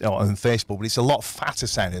 but it's on Facebook. But it's a lot fatter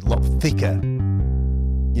sounding, a lot thicker.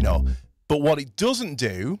 You know. But what it doesn't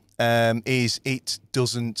do is it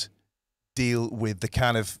doesn't deal with the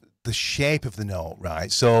kind of the shape of the note, right?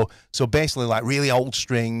 So basically like really old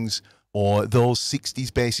strings or those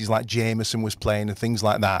 60s basses like Jameson was playing and things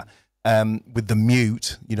like that with the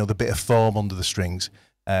mute, you know, the bit of foam under the strings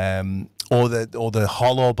or the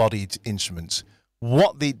hollow-bodied instruments.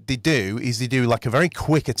 What they do is they do like a very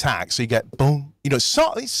quick attack. So you get boom, you know,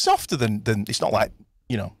 it's softer than it's not like,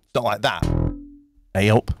 you know, it's not like that. Hey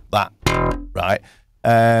up, that, right?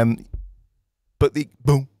 But the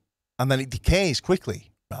boom, and then it decays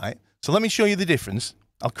quickly, right? So let me show you the difference.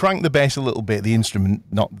 I'll crank the bass a little bit, the instrument,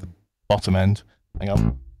 not the bottom end. Hang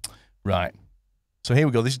on. Right. So here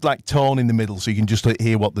we go. This is like tone in the middle, so you can just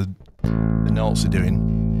hear what the notes are doing.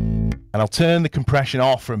 And I'll turn the compression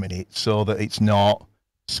off for a minute so that it's not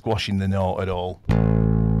squashing the note at all.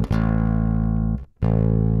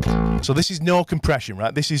 So this is no compression,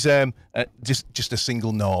 right? This is just a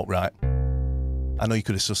single note, right? I know you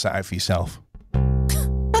could have sussed that out for yourself.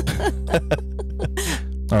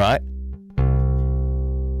 All right.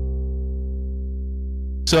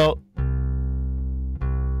 So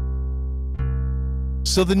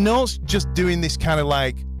the note's just doing this kind of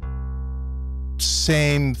like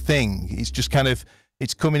same thing. It's just kind of,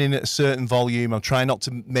 it's coming in at a certain volume. I'm trying not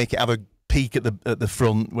to make it have a peak at the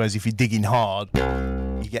front, whereas if you're digging hard,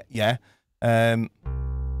 you get, yeah. And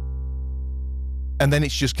then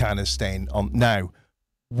it's just kind of staying on. Now,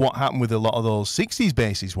 what happened with a lot of those 60s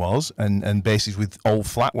basses was, and basses with old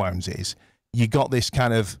flat wounds is, you got this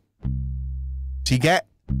kind of, so you get,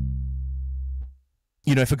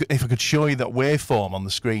 you know, if I could show you that waveform on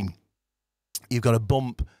the screen, you've got a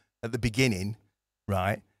bump at the beginning,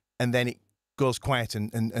 right? And then it goes quiet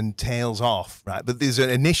and tails off, right? But there's an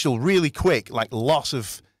initial really quick, like, loss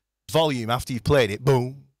of volume after you've played it,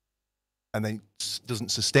 boom, and then it doesn't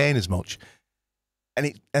sustain as much.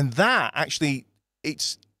 And that actually,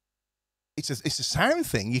 it's a sound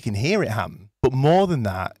thing. You can hear it happen. But more than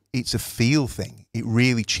that, it's a feel thing. It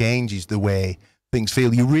really changes the way things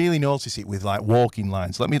feel. You really notice it with like walking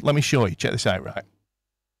lines. Let me show you. Check this out, right?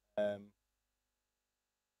 So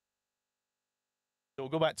we'll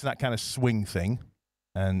go back to that kind of swing thing,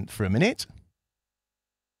 and for a minute.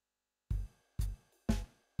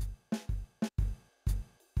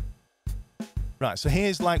 Right, so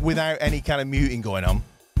here's like without any kind of muting going on.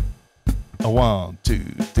 A 1, 2,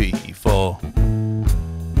 3, 4.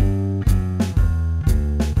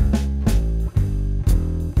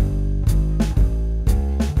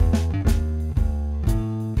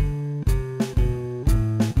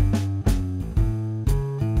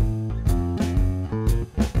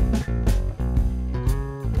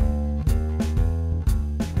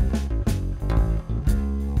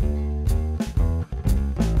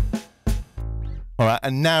 All right,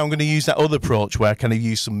 and now I'm going to use that other approach where I kind of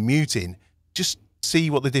use some muting. Just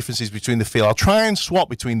see what the difference is between the feel. I'll try and swap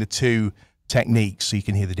between the two techniques so you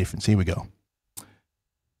can hear the difference. Here we go.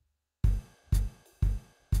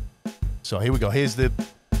 So here we go. Here's the...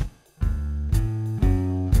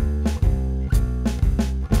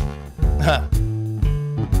 Ha.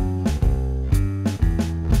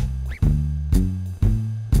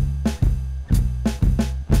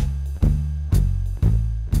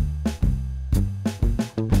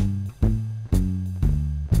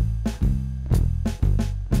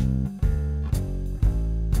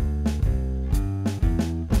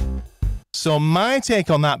 So my take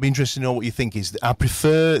on that, be interested to know what you think, is that I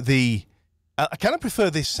kind of prefer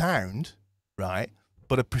this sound, right?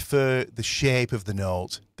 But I prefer the shape of the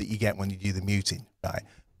note that you get when you do the muting, right?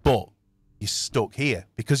 But you're stuck here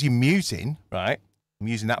because you're muting, right? I'm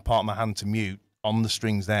using that part of my hand to mute on the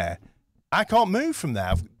strings there. I can't move from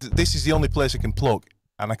there. This is the only place I can plug,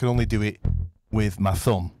 and I can only do it with my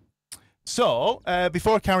thumb. So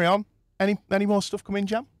before I carry on, any more stuff come in,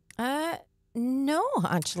 Jam? No,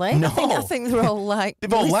 actually. No. I think they're all like...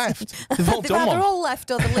 They've all left. They've all done one. They're all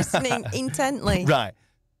left, or they're listening intently. Right.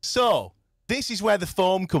 So this is where the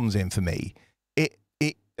foam comes in for me. It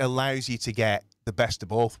allows you to get the best of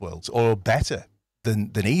both worlds, or better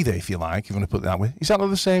than either, if you like, if you want to put it that way. Is that not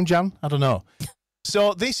the same, Jan? I don't know.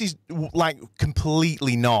 So this is like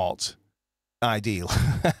completely not ideal.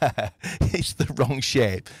 It's the wrong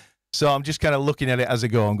shape. So I'm just kind of looking at it as I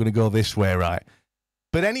go. I'm going to go this way, right?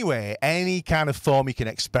 But anyway, any kind of form you can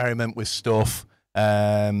experiment with stuff.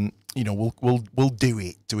 You know, we'll do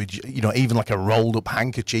it to you know, even like a rolled up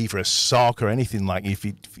handkerchief or a sock or anything, like if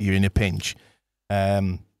you're in a pinch.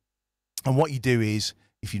 And what you do is,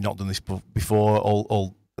 if you've not done this before,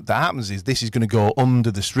 all that happens is this is going to go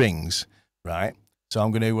under the strings, right? So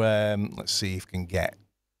I'm going to let's see if I can get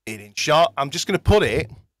it in shot. I'm just going to put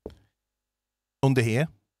it under here.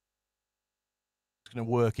 Just going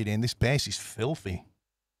to work it in. This bass is filthy.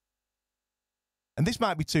 And this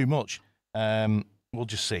might be too much. We'll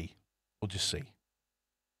just see. We'll just see.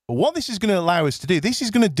 But what this is going to allow us to do, this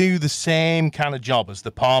is going to do the same kind of job as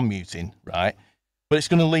the palm muting, right? But it's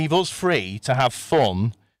going to leave us free to have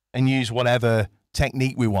fun and use whatever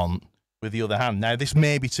technique we want with the other hand. Now, this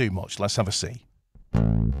may be too much. Let's have a see.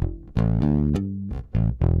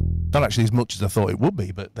 Not actually as much as I thought it would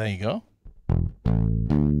be, but there you go.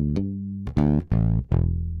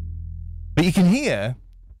 But you can hear,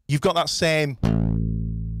 you've got that same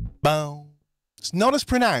bow, It's not as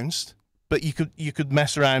pronounced, but you could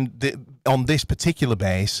mess around on this particular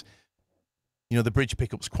bass. You know, the bridge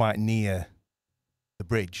pickup's quite near the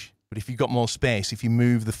bridge, but if you've got more space, if you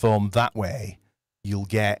move the foam that way, you'll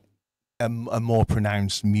get a more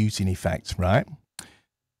pronounced muting effect, right?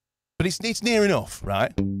 But it's near enough,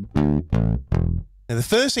 right? Now, the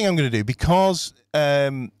first thing I'm going to do, because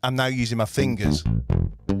I'm now using my fingers,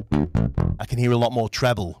 I can hear a lot more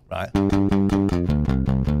treble, right?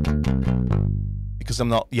 Because I'm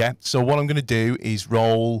not, so what I'm going to do is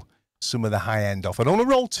roll some of the high end off. I don't want to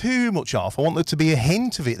roll too much off. I want there to be a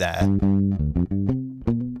hint of it there.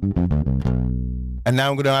 And now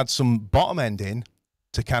I'm going to add some bottom end in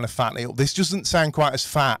to kind of fatten it up. This doesn't sound quite as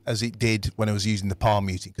fat as it did when I was using the palm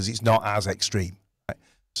muting, because it's not as extreme. Right?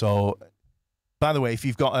 So, by the way, if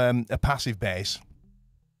you've got a passive bass,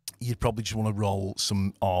 you'd probably just want to roll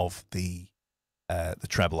some of the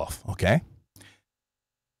treble off, okay?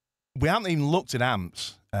 We haven't even looked at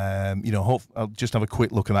amps. You know, I'll just have a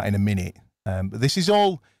quick look at that in a minute. But this is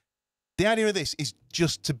all, the idea of this is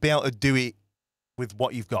just to be able to do it with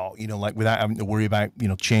what you've got, you know, like without having to worry about, you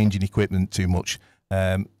know, changing equipment too much.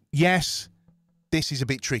 Yes, this is a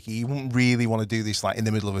bit tricky. You wouldn't really want to do this like in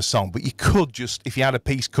the middle of a song, but you could just, if you had a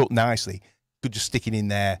piece cut nicely, you could just stick it in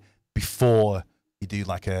there before you do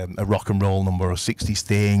like a rock and roll number, or a 60s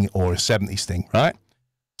thing or a 70s thing, right?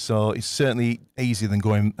 So it's certainly easier than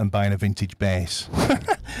going and buying a vintage bass.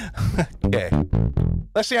 Okay.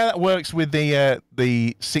 Let's see how that works with the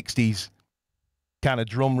 60s kind of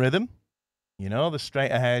drum rhythm. You know, the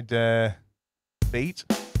straight ahead beat.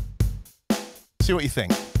 See what you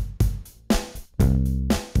think.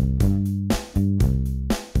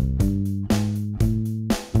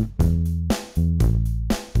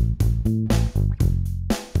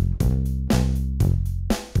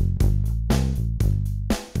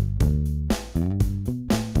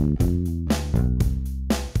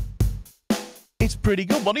 It's pretty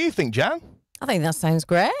good. What do you think, Jan? I think that sounds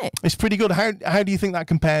great. It's pretty good. How do you think that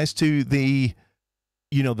compares to the,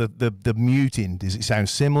 you know, the muting? Does it sound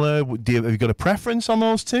similar? Have you got a preference on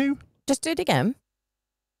those two? Just do it again.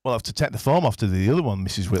 Well, I have to take the foam off to the other one,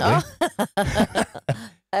 Mrs. Whitley.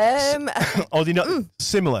 Oh. Or do you not?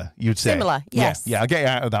 Similar, you'd say? Similar, yes. Yeah, I'll get you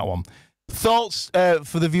out of that one. Thoughts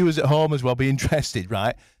for the viewers at home as well, be interested,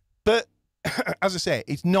 right? But as I say,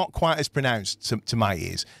 it's not quite as pronounced to my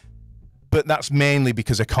ears. But that's mainly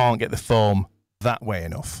because I can't get the foam that way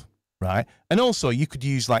enough, right? And also, you could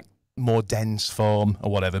use like more dense foam or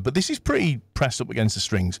whatever, but this is pretty pressed up against the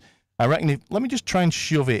strings. I reckon let me just try and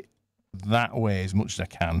shove it that way as much as I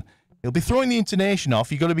can. It'll be throwing the intonation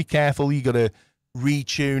off. You've got to be careful. You've got to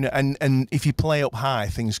retune. And if you play up high,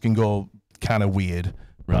 things can go kind of weird,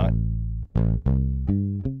 right?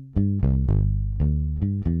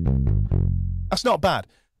 That's not bad.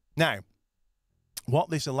 Now, what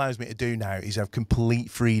this allows me to do now is have complete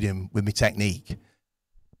freedom with my technique,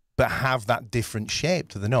 but have that different shape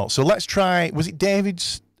to the note. So let's try, was it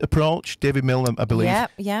David's approach? David Milne, I believe.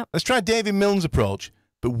 Yeah. Let's try David Milne's approach,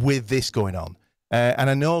 but with this going on. And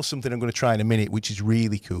I know something I'm going to try in a minute, which is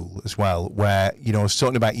really cool as well, where, you know, I was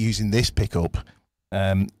talking about using this pickup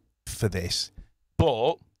for this,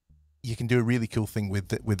 but you can do a really cool thing with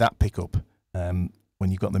that pickup when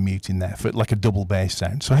you've got the mute in there for like a double bass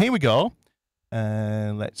sound. So here we go.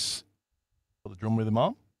 Let's put the drum rhythm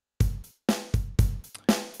on.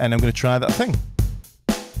 And I'm going to try that thing.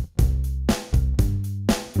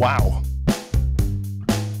 Wow.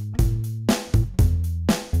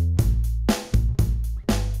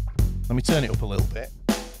 Let me turn it up a little bit.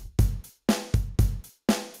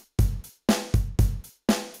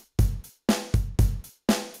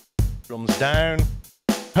 Drums down.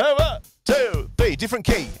 1, 2, 3. Different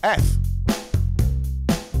key. F.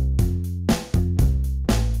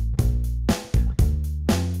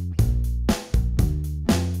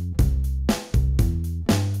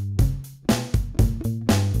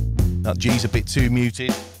 That G's a bit too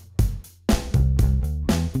muted.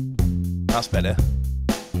 That's better.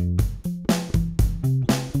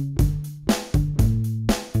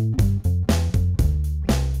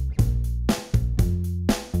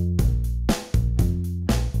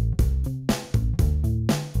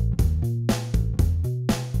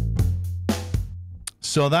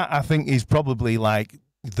 So that, I think, is probably like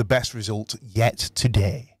the best result yet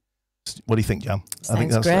today. What do you think, Jan? Sounds I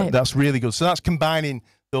think great. that's really good. So that's combining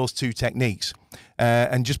those two techniques.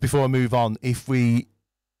 And just before I move on, if we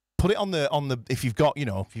put it on the if you've got, you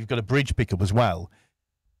know, if you've got a bridge pickup as well.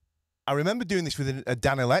 I remember doing this with a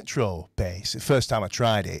Dan Electro bass the first time I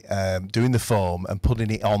tried it, doing the foam and putting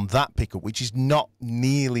it on that pickup, which is not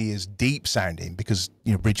nearly as deep sounding because,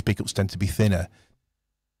 you know, bridge pickups tend to be thinner.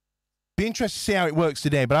 Be interested to see how it works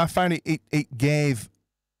today, but I found it gave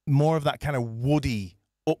more of that kind of woody,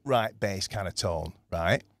 upright bass kind of tone,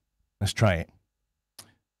 right? Let's try it.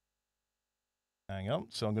 Hang on.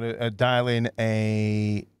 So I'm going to dial in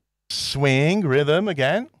a swing rhythm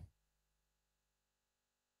again.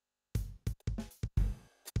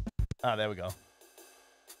 Ah, there we go.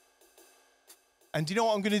 And do you know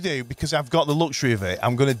what I'm going to do? Because I've got the luxury of it,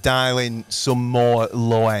 I'm going to dial in some more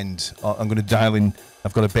low end. I'm going to dial in,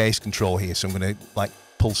 I've got a bass control here, so I'm going to like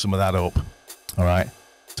pull some of that up. All right.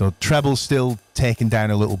 So treble's still taken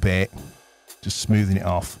down a little bit, just smoothing it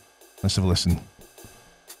off. Let's have a listen.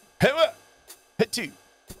 Hit one, hit two,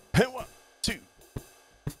 hit one, two.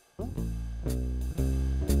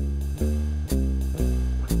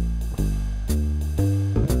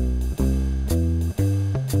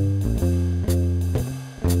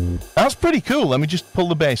 That's pretty cool. Let me just pull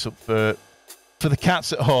the bass up for the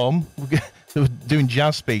cats at home. We're doing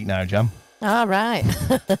jazz speak now, Jam. All right.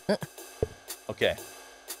 Okay.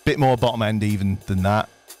 Bit more bottom end even than that.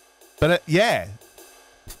 But yeah.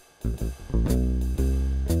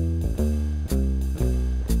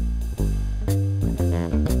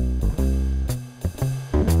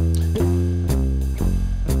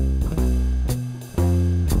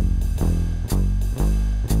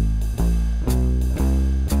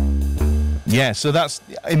 Yeah, so that's,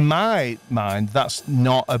 in my mind, that's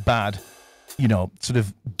not a bad, sort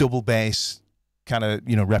of double bass kind of,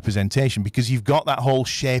 representation, because you've got that whole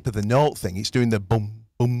shape of the note thing. It's doing the boom,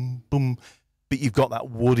 boom, boom, but you've got that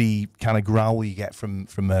woody kind of growl you get from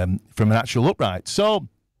an actual upright. So,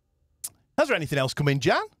 has there anything else come in,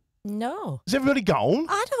 Jan? No. Has everybody gone?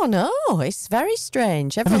 I don't know. It's very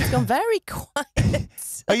strange. Everyone's gone very quiet.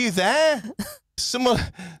 Are you there? Someone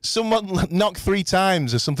knock 3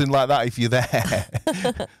 times or something like that if you're there.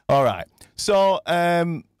 All right. So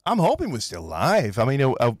I'm hoping we're still live. I mean,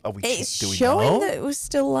 are we? It's do we showing know? that it was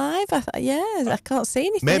still live. I can't see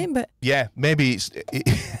anything. But yeah, maybe it's.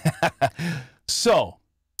 So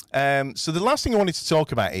the last thing I wanted to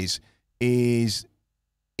talk about is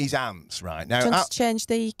amps. Right now, do you want to change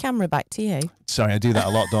the camera back to you? Sorry, I do that a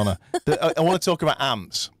lot, don't I? I want to talk about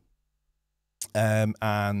amps. And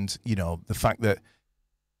the fact that,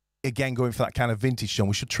 again, going for that kind of vintage tone,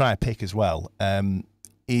 we should try a pick as well.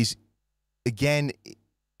 Is again,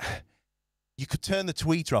 you could turn the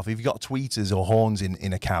tweeter off if you've got tweeters or horns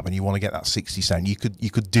in a cab and you want to get that 60 sound. You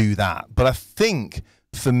could do that, but I think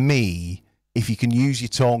for me, if you can use your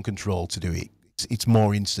tone control to do it, it's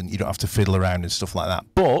more instant. You don't have to fiddle around and stuff like that.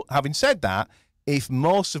 But having said that, if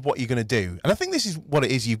most of what you're going to do, and I think this is what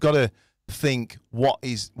it is, you've got to think what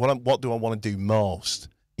do I want to do most,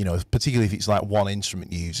 particularly if it's like one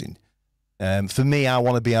instrument you're using. For me, I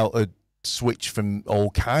want to be able to switch from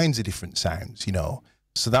all kinds of different sounds,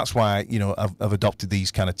 so that's why I've adopted these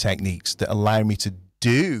kind of techniques that allow me to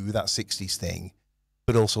do that 60s thing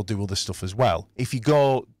but also do other stuff as well. If you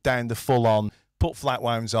go down the full on, put flat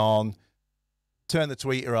wounds on, turn the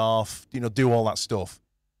tweeter off, do all that stuff,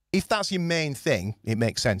 if that's your main thing, it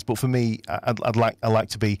makes sense. But for me, I like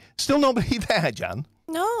to be still nobody there, Jan.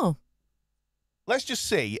 No. Let's just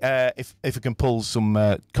see if I can pull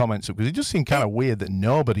some comments up, because it just seemed kind of weird that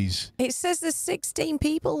nobody's. It says there's 16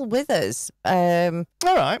 people with us. All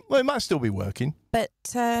right. Well, it might still be working. But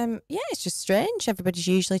yeah, it's just strange. Everybody's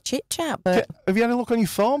usually chit chat. But have you had a look on your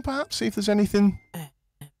phone, perhaps, see if there's anything?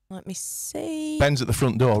 Let me see. Ben's at the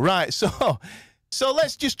front door, right? So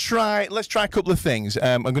let's just try. Let's try a couple of things.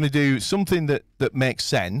 I'm going to do something that makes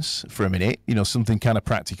sense for a minute. Something kind of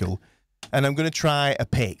practical, and I'm going to try a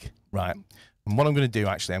pick, right? And what I'm going to do,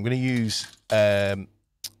 actually, I'm going to use, the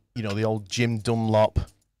old Jim Dunlop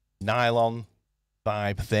nylon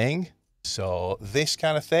vibe thing. So this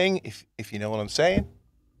kind of thing, if you know what I'm saying.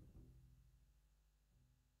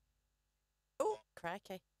 Oh,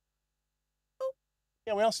 crikey! Oh.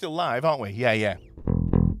 Yeah, we are still live, aren't we? Yeah.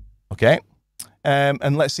 Okay.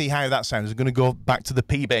 And let's see how that sounds. I'm going to go back to the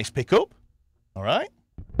P bass pickup. All right.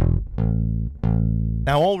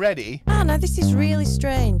 Now already. Oh, no, this is really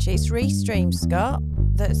strange. It's Restream, Scott,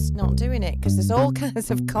 that's not doing it, because there's all kinds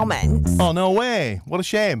of comments. Oh, no way. What a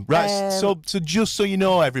shame. Right. So just so you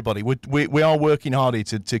know, everybody, we are working hard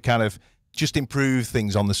to kind of just improve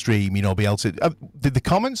things on the stream, be able to. Did the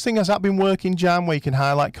comments thing, has that been working, Jan, where you can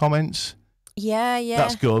highlight comments? Yeah.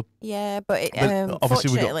 That's good. Yeah, but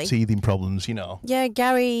obviously we've got teething problems, Yeah,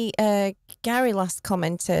 Gary last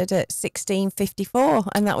commented at 16:54,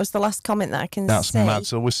 and that was the last comment that I can see. That's mad.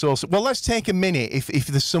 So we're well. Let's take a minute. If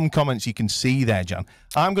there's some comments you can see there, Jan,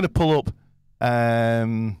 I'm going to pull up.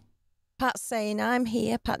 Pat's saying I'm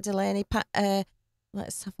here. Pat Delaney. Pat.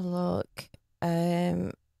 Let's have a look.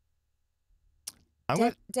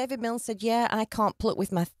 David Milne said, yeah, I can't pluck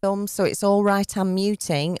with my thumb, so it's all right I'm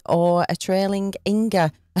muting or a trailing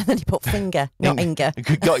Inga. And then he put finger, not Inga.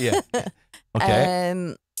 Got you.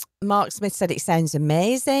 Okay. Mark Smith said it sounds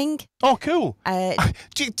amazing. Oh, cool.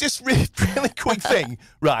 Just really quick thing,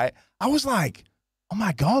 right? I was like, oh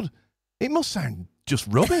my God, it must sound just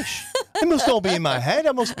rubbish. It must all be in my head.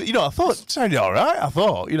 I must be, I thought it sounded all right. I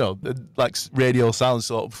thought, like radio sounds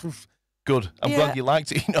sort of good. I'm glad you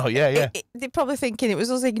liked it. Yeah. They're probably thinking it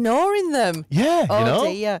was us ignoring them. Yeah,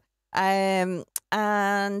 dear.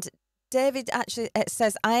 And David actually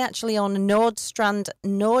says, I actually own a Nord Strand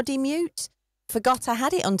Nordy mute. Forgot I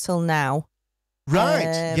had it until now.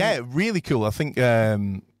 Right. Yeah, really cool. I think,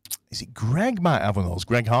 is it Greg might have one of those?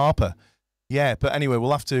 Greg Harper. Yeah, but anyway,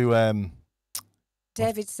 we'll have to...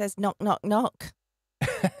 David says, knock, knock, knock.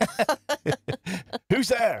 Who's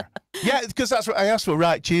there? Yeah, because that's what I asked for.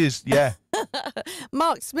 Right, cheers. Yeah.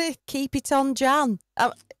 Mark Smith, keep it on, Jan.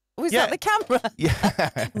 Was that the camera?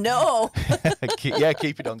 Yeah. No. Yeah,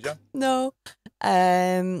 keep it on, Jan. No.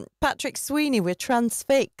 Patrick Sweeney, we're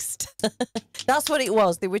transfixed. That's what it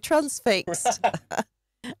was. They were transfixed.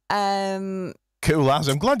 Cool as.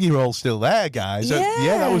 I'm glad you're all still there, guys.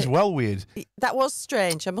 Yeah. That was well weird. That was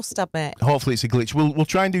strange, I must admit. Hopefully it's a glitch. We'll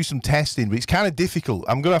try and do some testing, but it's kind of difficult.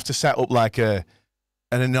 I'm going to have to set up like an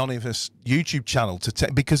anonymous YouTube channel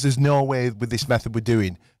because there's no way with this method we're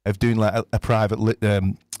doing of doing like a private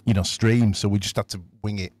stream. So we just have to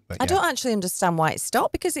wing it. But, yeah. I don't actually understand why it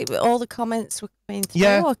stopped because all the comments were coming through.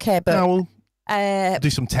 Yeah. Okay, but no, we'll do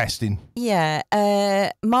some testing. Yeah.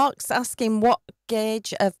 Mark's asking what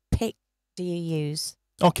gauge of pick do you use?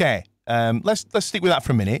 Okay. Let's stick with that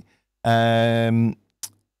for a minute.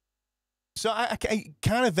 So it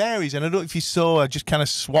kind of varies, and I don't know if you saw, I just kind of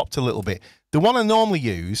swapped a little bit. The one I normally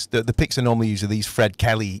use, the picks I normally use are these Fred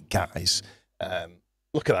Kelly guys.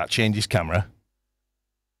 Look at that, change his camera.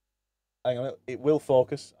 Hang on, it will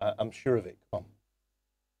focus. I'm sure of it. Come on.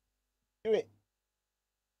 Do it.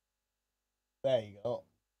 There you go.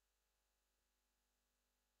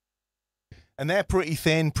 And they're pretty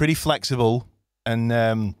thin, pretty flexible,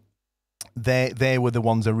 and they were the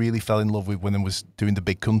ones I really fell in love with when I was doing the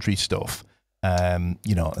big country stuff. They're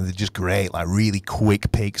just great, like really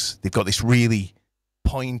quick picks. They've got this really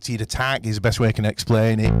pointed attack is the best way I can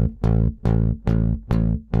explain it.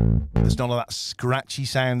 There's none of that scratchy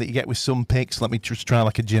sound that you get with some picks. Let me just try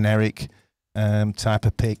like a generic type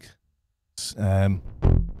of pick.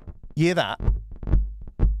 Hear that?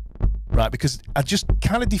 Right, because I just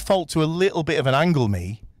kind of default to a little bit of an angle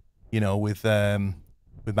with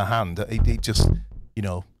my hand. It just,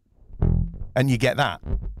 and you get that.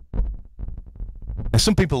 Now,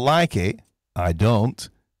 some people like it. I don't.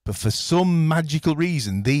 But for some magical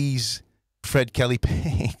reason, these Fred Kelly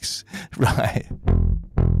picks, right,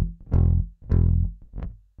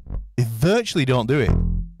 they virtually don't do it.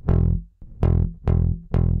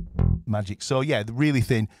 Magic. So, yeah, they're really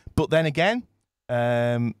thin. But then again,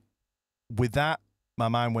 with that, my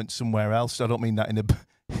mind went somewhere else. I don't mean that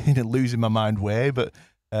in a losing my mind way, but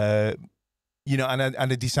and I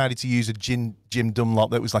decided to use a Jim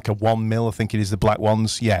Dunlop that was like a 1 mil. I think it is the black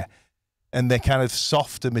ones, yeah, and they're kind of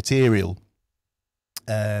softer material,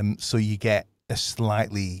 so you get a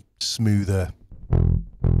slightly smoother. I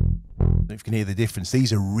don't know if you can hear the difference.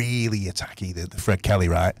 These are really attacky. The Fred Kelly,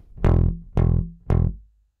 right?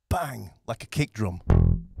 Bang, like a kick drum.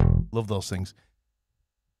 Love those things.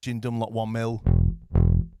 Jim Dunlop 1 mil.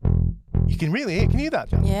 You can really hear. Can you hear that,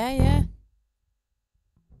 Jan? Yeah.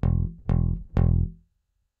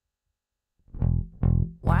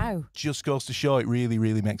 Wow. Just goes to show it really,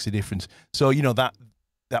 really makes a difference. So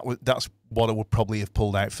that's what I would probably have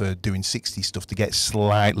pulled out for doing 60 stuff to get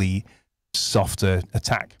slightly softer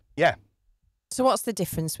attack. Yeah. So what's the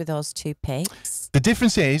difference with those two picks? The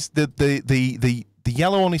difference is that the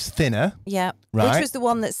yellow one is thinner. Yeah. Right. Which was the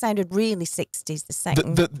one that sounded really 60s, the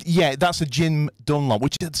second. That's a Jim Dunlop,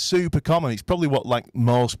 which is super common. It's probably what like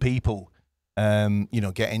most people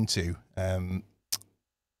get into.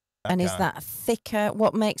 And is that thicker?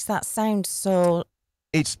 What makes that sound so?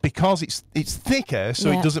 It's because it's thicker,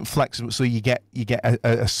 so it doesn't flex. So you get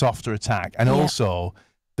a softer attack, and also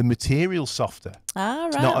the material's softer. Ah, right.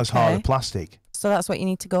 It's not as hard as plastic. So that's what you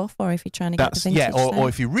need to go for if you're trying to get the vintage sound. Or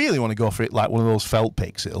if you really want to go for it, like one of those felt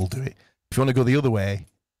picks, it'll do it. If you want to go the other way,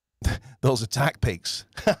 those attack picks.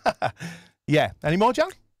 Yeah. Any more, Jan?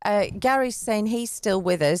 Gary's saying he's still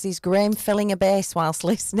with us. He's Graham filling a bass whilst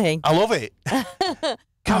listening. I love it.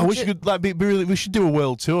 God, we should do a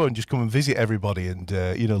world tour and just come and visit everybody and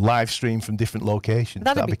live stream from different locations.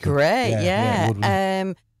 That'd be cool. Great. Yeah.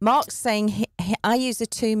 Would. Mark's saying I use a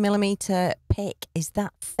 2mm pick. Is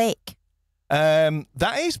that thick?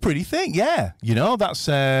 That is pretty thick, yeah. You know, that's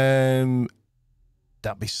that'd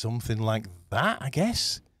be something like that, I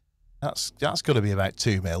guess. That's got to be about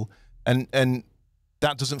 2 mil, and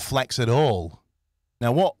that doesn't flex at all.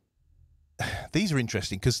 Now, what these are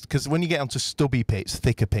interesting because when you get onto stubby picks,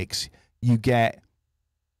 thicker picks, you get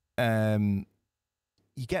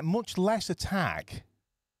much less attack,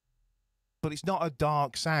 but it's not a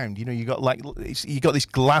dark sound. You know, you got this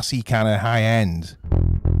glassy kind of high end.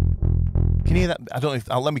 Can you hear that? I don't know if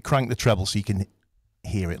let me crank the treble so you can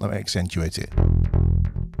hear it. Let me accentuate it.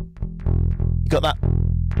 You got that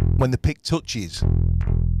when the pick touches,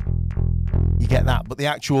 you get that. But the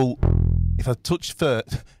actual, if I touch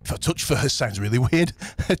first sounds really weird.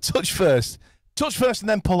 touch first, and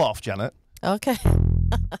then pull off, Janet. Okay.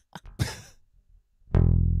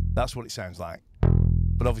 That's what it sounds like.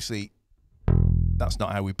 But obviously, that's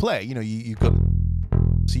not how we play. You know, you've got,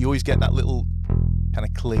 so you always get that little kind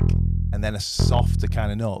of click and then a softer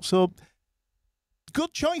kind of note. So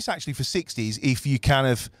good choice actually for 60s if you kind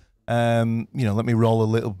of, you know, let me roll a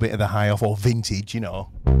little bit of the high off, or vintage, you know.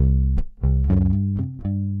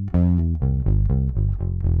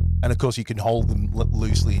 And of course you can hold them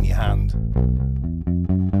loosely in your hand.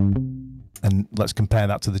 And let's compare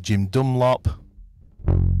that to the Jim Dunlop.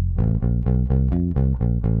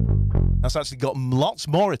 That's actually got lots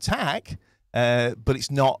more attack, but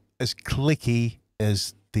it's not as clicky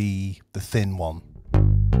as the thin one.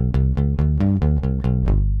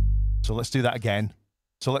 So let's do that again.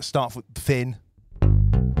 So let's start with thin.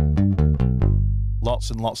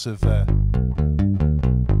 Lots and lots of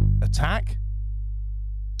attack.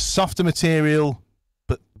 Softer material,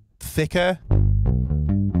 but thicker.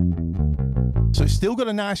 So it's still got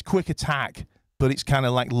a nice quick attack, but it's kind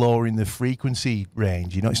of like lowering the frequency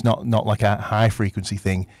range. You know, it's not like a high frequency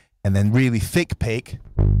thing. And then really thick pick.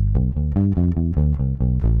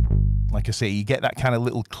 Like I say, you get that kind of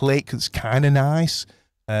little click that's kind of nice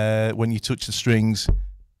when you touch the strings,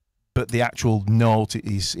 but the actual note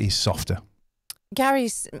is softer.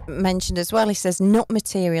 Gary's mentioned as well, he says nut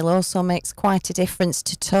material also makes quite a difference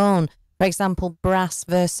to tone. For example, brass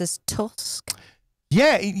versus tusk.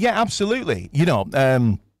 Yeah, absolutely. You know,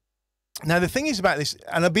 now the thing is about this,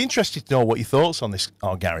 and I'd be interested to know what your thoughts on this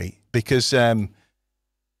are, Gary, because, but,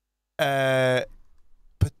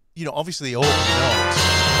 you know, obviously all notes.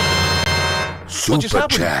 Super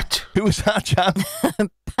chat. Who was that, Jan?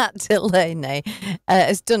 Pat Delaney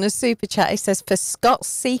has done a super chat. He says, for Scott's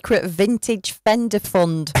secret vintage Fender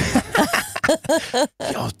fund.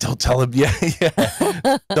 Oh, don't tell him. Yeah.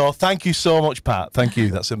 No, thank you so much, Pat. Thank you.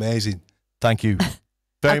 That's amazing. Thank you.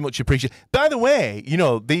 Very much appreciated. By the way, you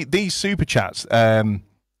know, these super chats, they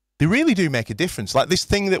really do make a difference. Like this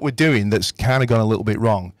thing that we're doing that's kind of gone a little bit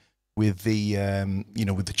wrong with the, you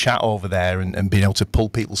know, with the chat over there and being able to pull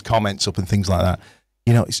people's comments up and things like that.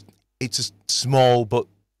 You know, it's a small but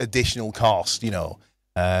additional cost, you know,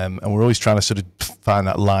 and we're always trying to sort of find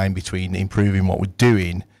that line between improving what we're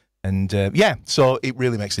doing and, yeah, so it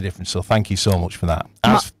really makes a difference. So thank you so much for that.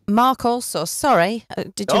 Mark also, sorry,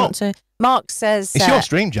 did you want to? Mark says... It's your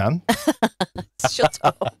stream, Jan. Shut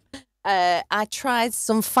up. I tried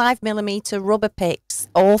some 5mm rubber picks.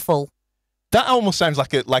 Awful. That almost sounds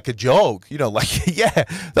like a joke, you know, like, yeah,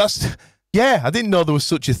 I didn't know there was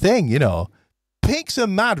such a thing, you know. Picks are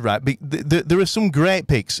mad, right? There are some great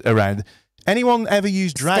picks around. Anyone ever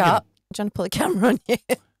use Dragon? Stop. I'm trying to put the camera on you.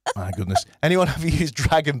 My goodness. Anyone ever use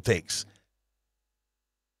Dragon picks?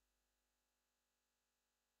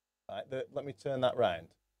 Right, let me turn that round.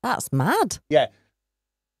 That's mad. Yeah.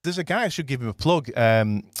 There's a guy, I should give him a plug,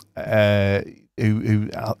 who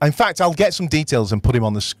in fact, I'll get some details and put him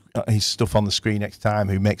on his stuff on the screen next time,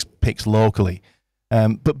 who makes picks locally.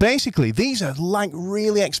 But basically, these are like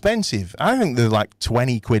really expensive. I think they're like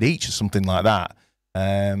 20 quid each or something like that.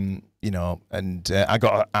 You know, and I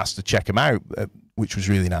got asked to check them out, which was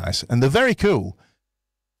really nice. And they're very cool,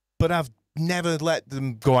 but I've never let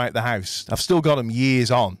them go out the house. I've still got them years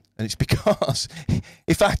on. And it's because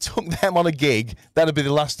if I took them on a gig, that'd be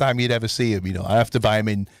the last time you'd ever see them, you know. I have to buy them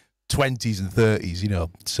in 20s and 30s, you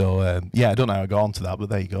know. So, yeah, I don't know how I got on to that, but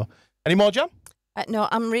there you go. Any more, Jan? No,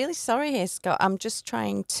 I'm really sorry here, Scott. I'm just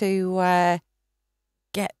trying to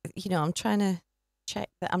get, you know, I'm trying to check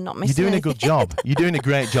that I'm not missing You're doing anything. a good job. You're doing a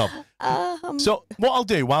great job. So what I'll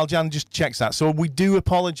do while Jan just checks that, so we do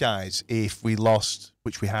apologise if we lost,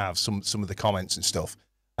 which we have, some of the comments and stuff.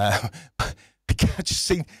 I just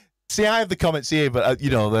see, I have the comments here, but, you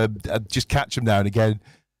know, I just catch them now and again.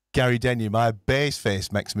 Gary Denyer, my bass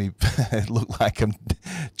face makes me look like I'm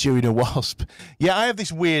chewing a wasp. Yeah, I have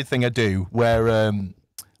this weird thing I do where,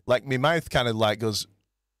 like, my mouth kind of like goes,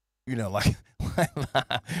 you know, like like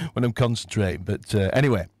that when I'm concentrating. But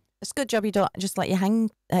anyway. It's a good job you don't just let you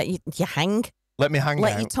hang. You hang. Let me hang out.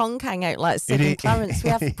 Let your tongue hang out like Sid and Clarence. We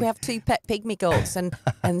have two pet pygmy goats, and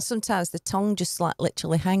sometimes the tongue just like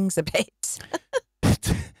literally hangs a bit.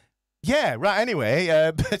 Yeah, right.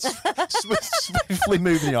 Anyway, but swiftly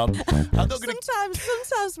moving on.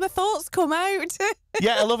 Sometimes my thoughts come out.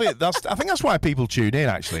 Yeah, I love it. I think that's why people tune in,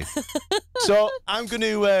 actually. So I'm going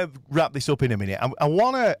to wrap this up in a minute. I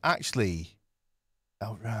want to actually.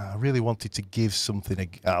 I really wanted to give something.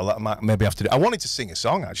 Maybe have to do. I wanted to sing a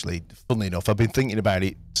song, actually. Funnily enough, I've been thinking about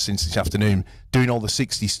it since this afternoon, doing all the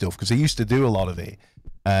 60s stuff because I used to do a lot of it.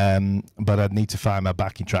 But I'd need to find my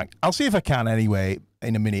backing track. I'll see if I can anyway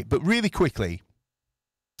in a minute. But really quickly,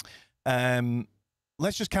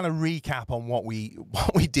 let's just kind of recap on what we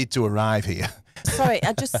did to arrive here. Sorry,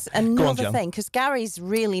 another thing, because Gary's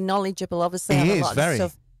really knowledgeable, obviously, on a lot of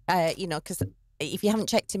stuff. Because if you haven't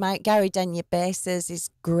checked him out, Gary Denyer Basses is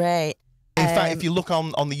great. In fact, if you look on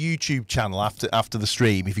the YouTube channel after the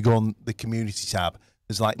stream, if you go on the community tab,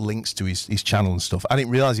 there's like links to his channel and stuff. I didn't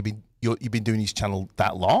realise you've been doing his channel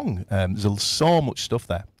that long. There's so much stuff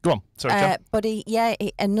there. Go on, sorry, John. But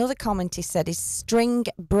another comment he said is string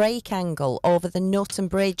break angle over the nut and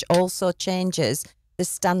bridge also changes the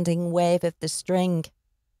standing wave of the string.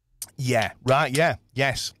 Yeah, right. Yeah,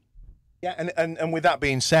 yes. Yeah, and with that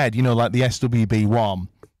being said, like the SWB1,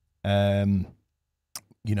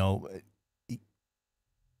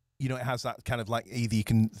 it has that kind of like either you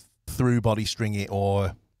can through body string it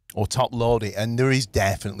or top load it, and there is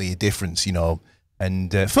definitely a difference,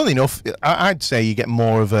 And funnily enough, I'd say you get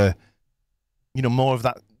more of that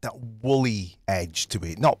woolly edge to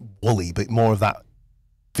it. Not woolly, but more of that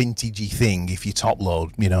vintagey thing if you top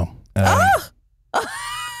load,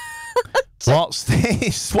 What's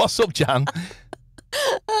this? What's up, Jan?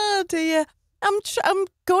 Oh dear, I'm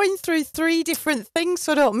going through 3 different things,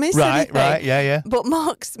 so I don't miss anything. Right, yeah. But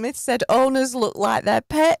Mark Smith said owners look like their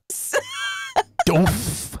pets.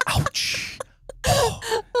 Oof! Ouch!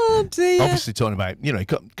 Oh dear. Obviously talking about you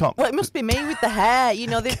can't. Well, it must be me with the hair.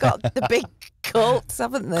 They've got the big coats,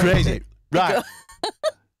 haven't they? Crazy, right?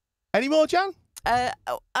 Any more, Jan? I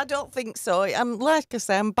don't think so. Like I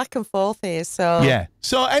say, I'm back and forth here. So yeah.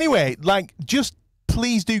 So anyway, just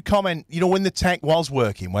please do comment. When the tech was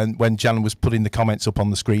working, when Jan was putting the comments up on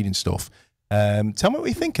the screen and stuff. Tell me what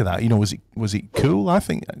you think of that. Was it cool? I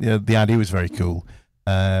think the idea was very cool.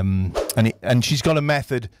 And she's got a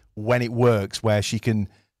method when it works where she can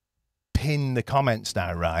pin the comments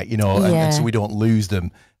down, right? And so we don't lose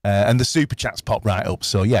them. And the super chats pop right up.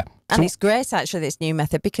 So yeah. And it's great, actually, this new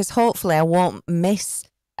method, because hopefully I won't miss.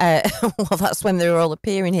 Well, that's when they're all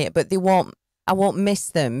appearing here, but I won't miss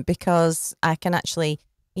them because I can actually,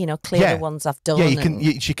 clear the ones I've done.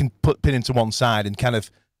 Yeah, she can pin into one side and kind of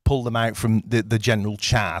pull them out from the general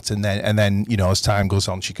chat, and then as time goes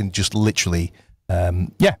on, she can just literally, we're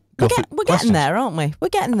getting there, aren't we? We're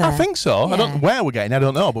getting there. I think so. Yeah. I don't know where we're getting. I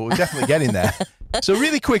don't know, but we're definitely getting there. So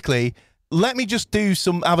really quickly, let me just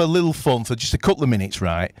have a little fun for just a couple of minutes,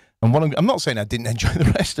 right? And I'm not saying I didn't enjoy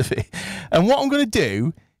the rest of it. And what I'm going to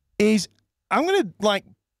do is I'm going to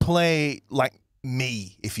play like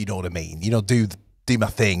me, if you know what I mean. Do my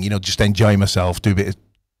thing. Just enjoy myself, do a bit of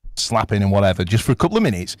slapping and whatever, just for a couple of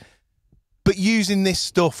minutes. But using this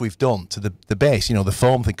stuff we've done to the bass, the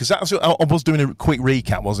foam thing, because that's I was doing a quick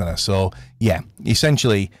recap, wasn't I? So yeah,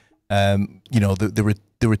 essentially, there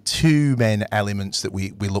were 2 main elements that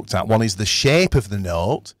we looked at. One is the shape of the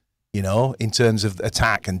note. In terms of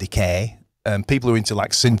attack and decay. People who are into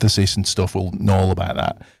synthesis and stuff will know all about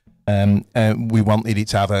that. We wanted it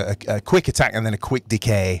to have a quick attack and then a quick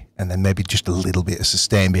decay and then maybe just a little bit of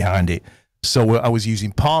sustain behind it. So I was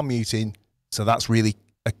using palm muting. So that's really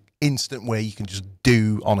an instant way you can just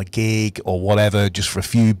do on a gig or whatever, just for a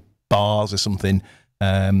few bars or something.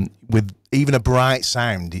 With even a bright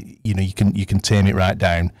sound, you can tame it right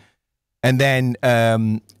down. And then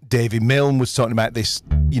David Milne was talking about this,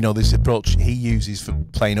 this approach he uses for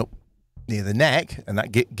playing up near the neck, and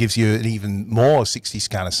that gives you an even more 60s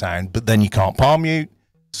kind of sound, but then you can't palm mute.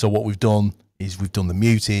 So what we've done is we've done the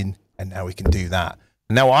muting, and now we can do that.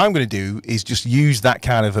 And now what I'm going to do is just use that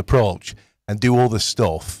kind of approach and do all the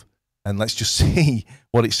stuff, and let's just see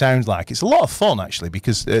what it sounds like. It's a lot of fun, actually,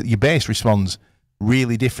 because your bass responds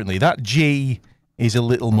really differently. That G is a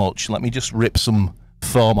little much. Let me just rip some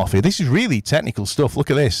foam off here. This is really technical stuff. Look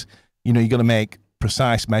at this. You're going to make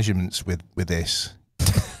precise measurements with this.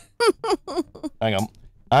 Hang on.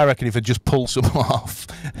 I reckon if I just pull some off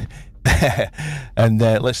there, and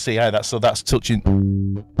let's see how that's touching.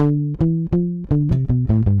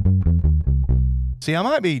 See, I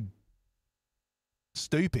might be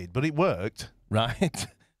stupid, but it worked. right?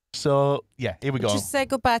 So, yeah, here we go. Just say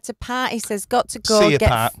goodbye to Pat. He says, got to go See you, get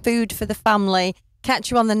Pat. food for the family. Catch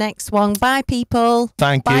you on the next one. Bye, people.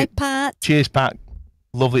 Thank you. Bye, Pat. Cheers, Pat.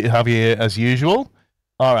 Lovely to have you here as usual.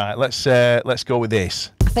 All right, let's go with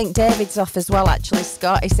this. I think David's off as well, actually,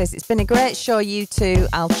 Scott. He says, it's been a great show, you two.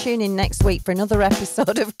 I'll tune in next week for another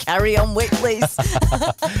episode of Carry On Whitley's.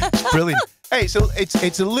 It's brilliant. Hey, so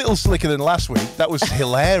it's a little slicker than last week. That was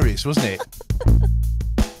hilarious, wasn't it?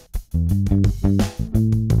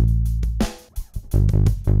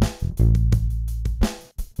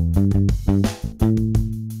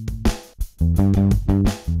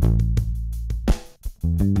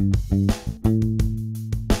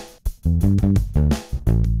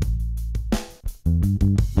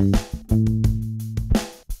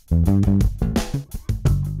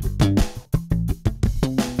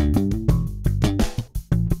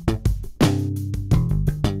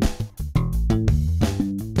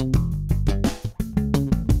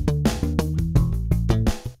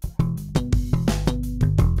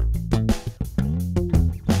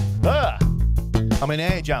 I'm in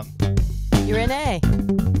A, Jan. You're in A.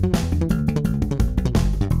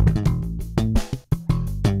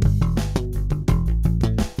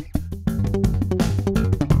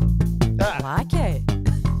 I like it.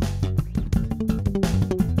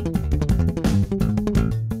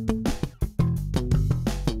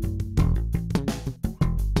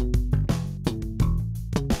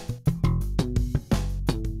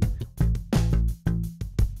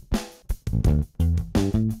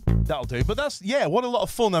 That'll do. But that's, yeah, what a lot of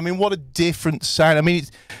fun. I mean, what a different sound. I mean,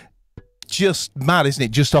 it's just mad, isn't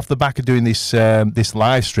it? Just off the back of doing this this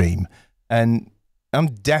live stream. And I'm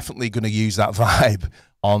definitely going to use that vibe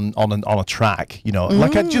on a track, you know.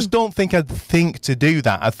 Like, I just don't think I'd think to do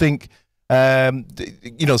that. I think,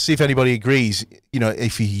 you know, see if anybody agrees, you know,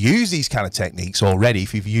 if you use these kind of techniques already,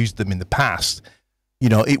 if you've used them in the past, you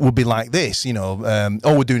know, it would be like this, you know,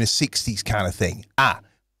 oh, we're doing a 60s kind of thing.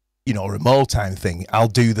 You know, or a Motown thing. I'll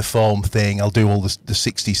do the foam thing. I'll do all the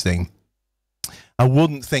 60s thing. I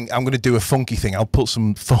wouldn't think I'm going to do a funky thing. I'll put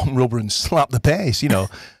some foam rubber and slap the bass, you know.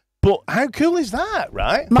 But how cool is that,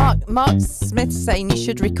 right? Mark Smith's saying you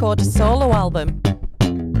should record a solo album.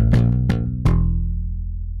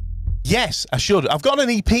 Yes, I should. I've got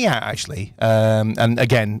an EP out, actually. And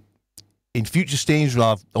again, in future streams, we'll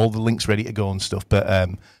have all the links ready to go and stuff.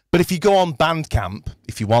 But if you go on Bandcamp,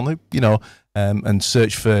 if you want to, you know, and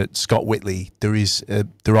search for Scott Whitley, there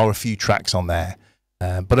are a few tracks on there.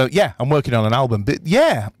 But yeah, I'm working on an album. But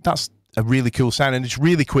yeah, that's a really cool sound. And it's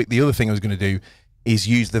really quick. The other thing I was going to do is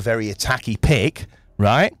use the very attacky pick,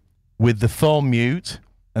 right, with the foam mute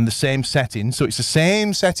and the same settings. So it's the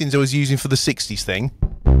same settings I was using for the 60s thing.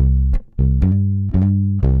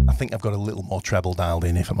 I think I've got a little more treble dialed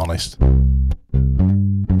in, if I'm honest.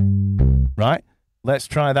 Right, let's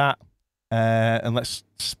try that. And let's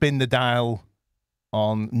spin the dial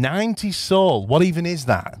on 90 soul. What even is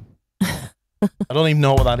that? I don't even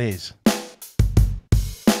know what that is.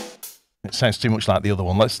 It sounds too much like the other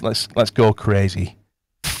one. Let's go crazy.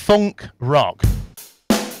 Funk rock.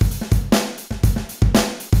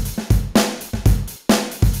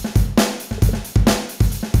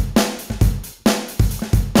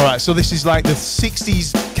 All right, so this is like the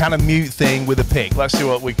 60s kind of mute thing with a pick. Let's see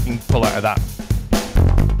what we can pull out of that.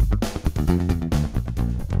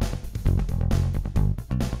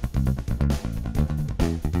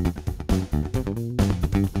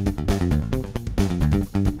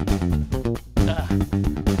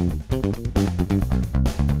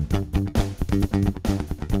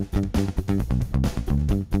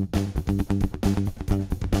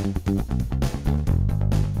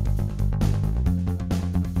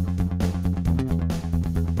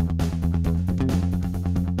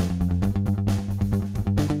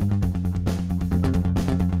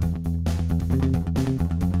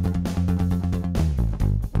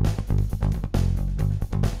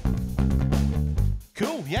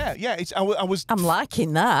 Yeah, I'm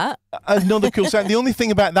liking that. Another cool sound. The only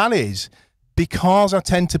thing about that is, because I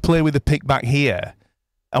tend to play with the pick back here,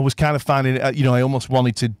 I was kind of finding, you know, I almost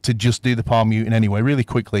wanted to just do the palm muting anyway. Really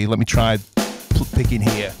quickly, let me try picking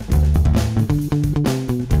here.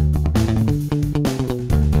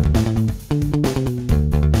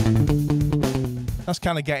 That's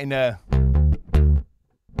kind of getting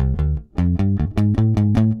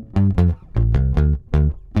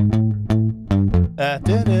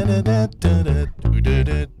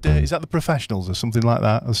is that the Professionals or something like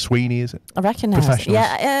that? Or Sweeney, is it? I recognise it.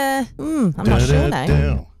 Yeah, I'm not sure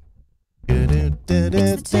now. It's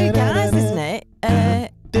the two guys, isn't it?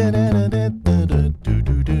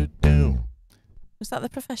 Was that the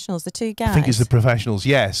Professionals, the two guys? I think it's the Professionals,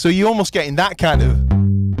 yeah. So you're almost getting that kind of...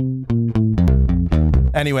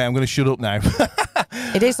 Anyway, I'm going to shut up now.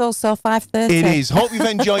 It is also 5:30. It is. Hope you've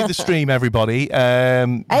enjoyed the stream, everybody.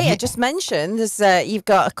 Hey, I just mentioned you've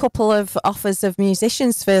got a couple of offers of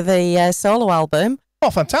musicians for the solo album. Oh,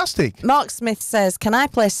 fantastic. Mark Smith says, can I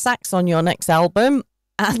play sax on your next album?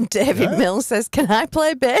 And David Mills says, can I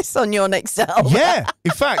play bass on your next album? Yeah.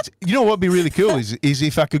 In fact, you know what would be really cool is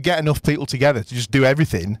if I could get enough people together to just do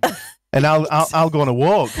everything. And I'll go on a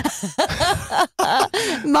walk.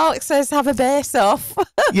 Mark says, have a bass off.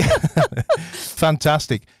 Yeah,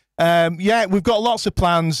 fantastic. Yeah, we've got lots of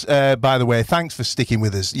plans, by the way. Thanks for sticking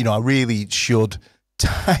with us. You know, I really should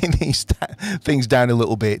tie these things down a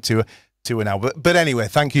little bit to an hour. But anyway,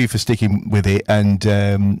 thank you for sticking with it.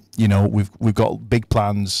 And, you know, we've got big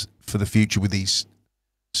plans for the future with these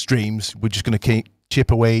streams. We're just going to keep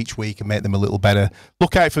chip away each week and make them a little better.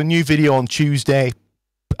 Look out for a new video on Tuesday.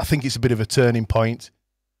 I think it's a bit of a turning point.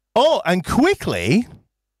 Oh, and quickly,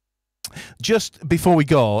 just before we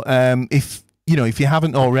go, if you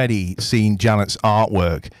haven't already seen Janet's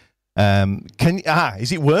artwork,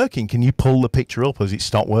 is it working? Can you pull the picture up, or has it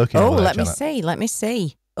stopped working? Oh, there, let Janet? me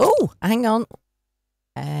see. Oh, hang on.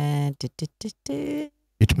 It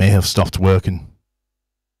may have stopped working.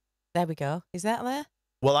 There we go. Is that there?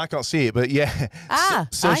 Well, I can't see it, but yeah. I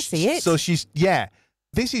see it. So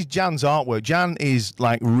this is Jan's artwork. Jan is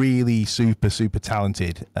like really super, super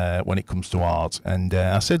talented when it comes to art. And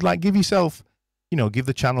I said, like, give yourself, give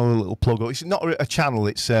the channel a little plug. It's not a channel.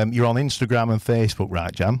 It's you're on Instagram and Facebook,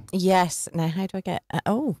 right, Jan? Yes. Now, how do I get?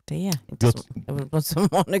 Oh dear, it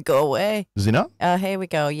doesn't want to go away. Does it not? Oh, here we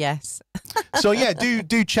go. Yes. So yeah,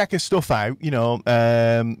 do check her stuff out.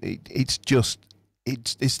 It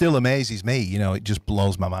still amazes me. It just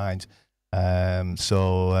blows my mind.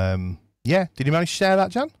 Yeah, did you manage to share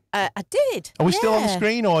that, Jan? I did. Are we still on the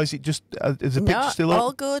screen, or is it just is the picture still up?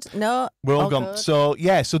 All good. No, we're all gone. Good. So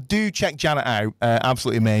yeah, so do check Janet out.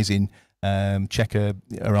 Absolutely amazing. Check her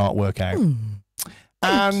artwork out.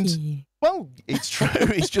 Thank you. Well, it's true.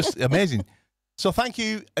 It's just amazing. So thank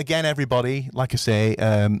you again, everybody. Like I say,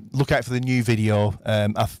 look out for the new video.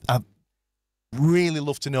 I really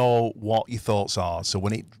love to know what your thoughts are. So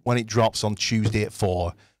when it drops on Tuesday at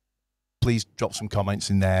 4. Please drop some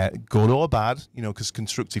comments in there, good or bad, because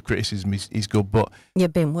constructive criticism is good. But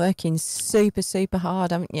you've been working super, super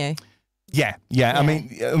hard, haven't you? Yeah. I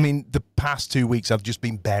mean, the past 2 weeks I've just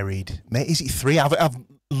been buried. Mate, is it 3? I've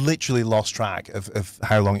literally lost track of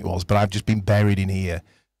how long it was, but I've just been buried in here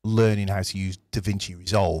learning how to use DaVinci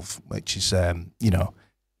Resolve, which is,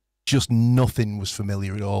 just nothing was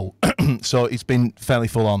familiar at all. So it's been fairly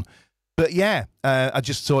full on. But yeah, I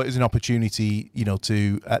just saw it as an opportunity,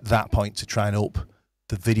 to at that point to try and up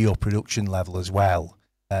the video production level as well,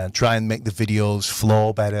 and try and make the videos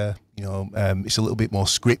flow better. It's a little bit more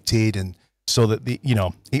scripted, and so that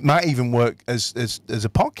it might even work as a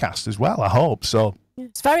podcast as well. I hope so.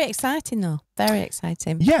 It's very exciting, though. Very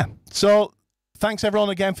exciting. Yeah. So thanks everyone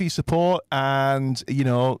again for your support, and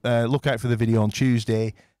look out for the video on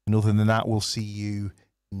Tuesday. And other than that, we'll see you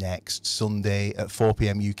next Sunday at 4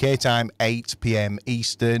 p.m. UK time, 8 p.m.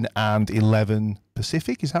 Eastern, and 11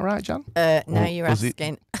 Pacific. Is that right, Jan? Now you're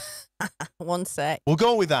asking. 1 sec. We'll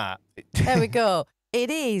go with that. There we go. It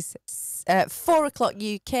is 4 o'clock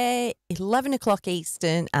UK, 11 o'clock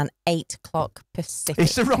Eastern, and 8 o'clock Pacific.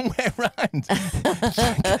 It's the wrong way around.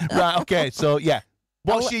 Right, okay. So, yeah,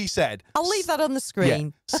 she said. I'll leave that on the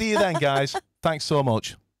screen. Yeah. See you then, guys. Thanks so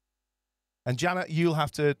much. And Janet, you'll have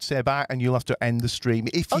to say bye, and you'll have to end the stream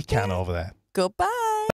if you can over there. Goodbye.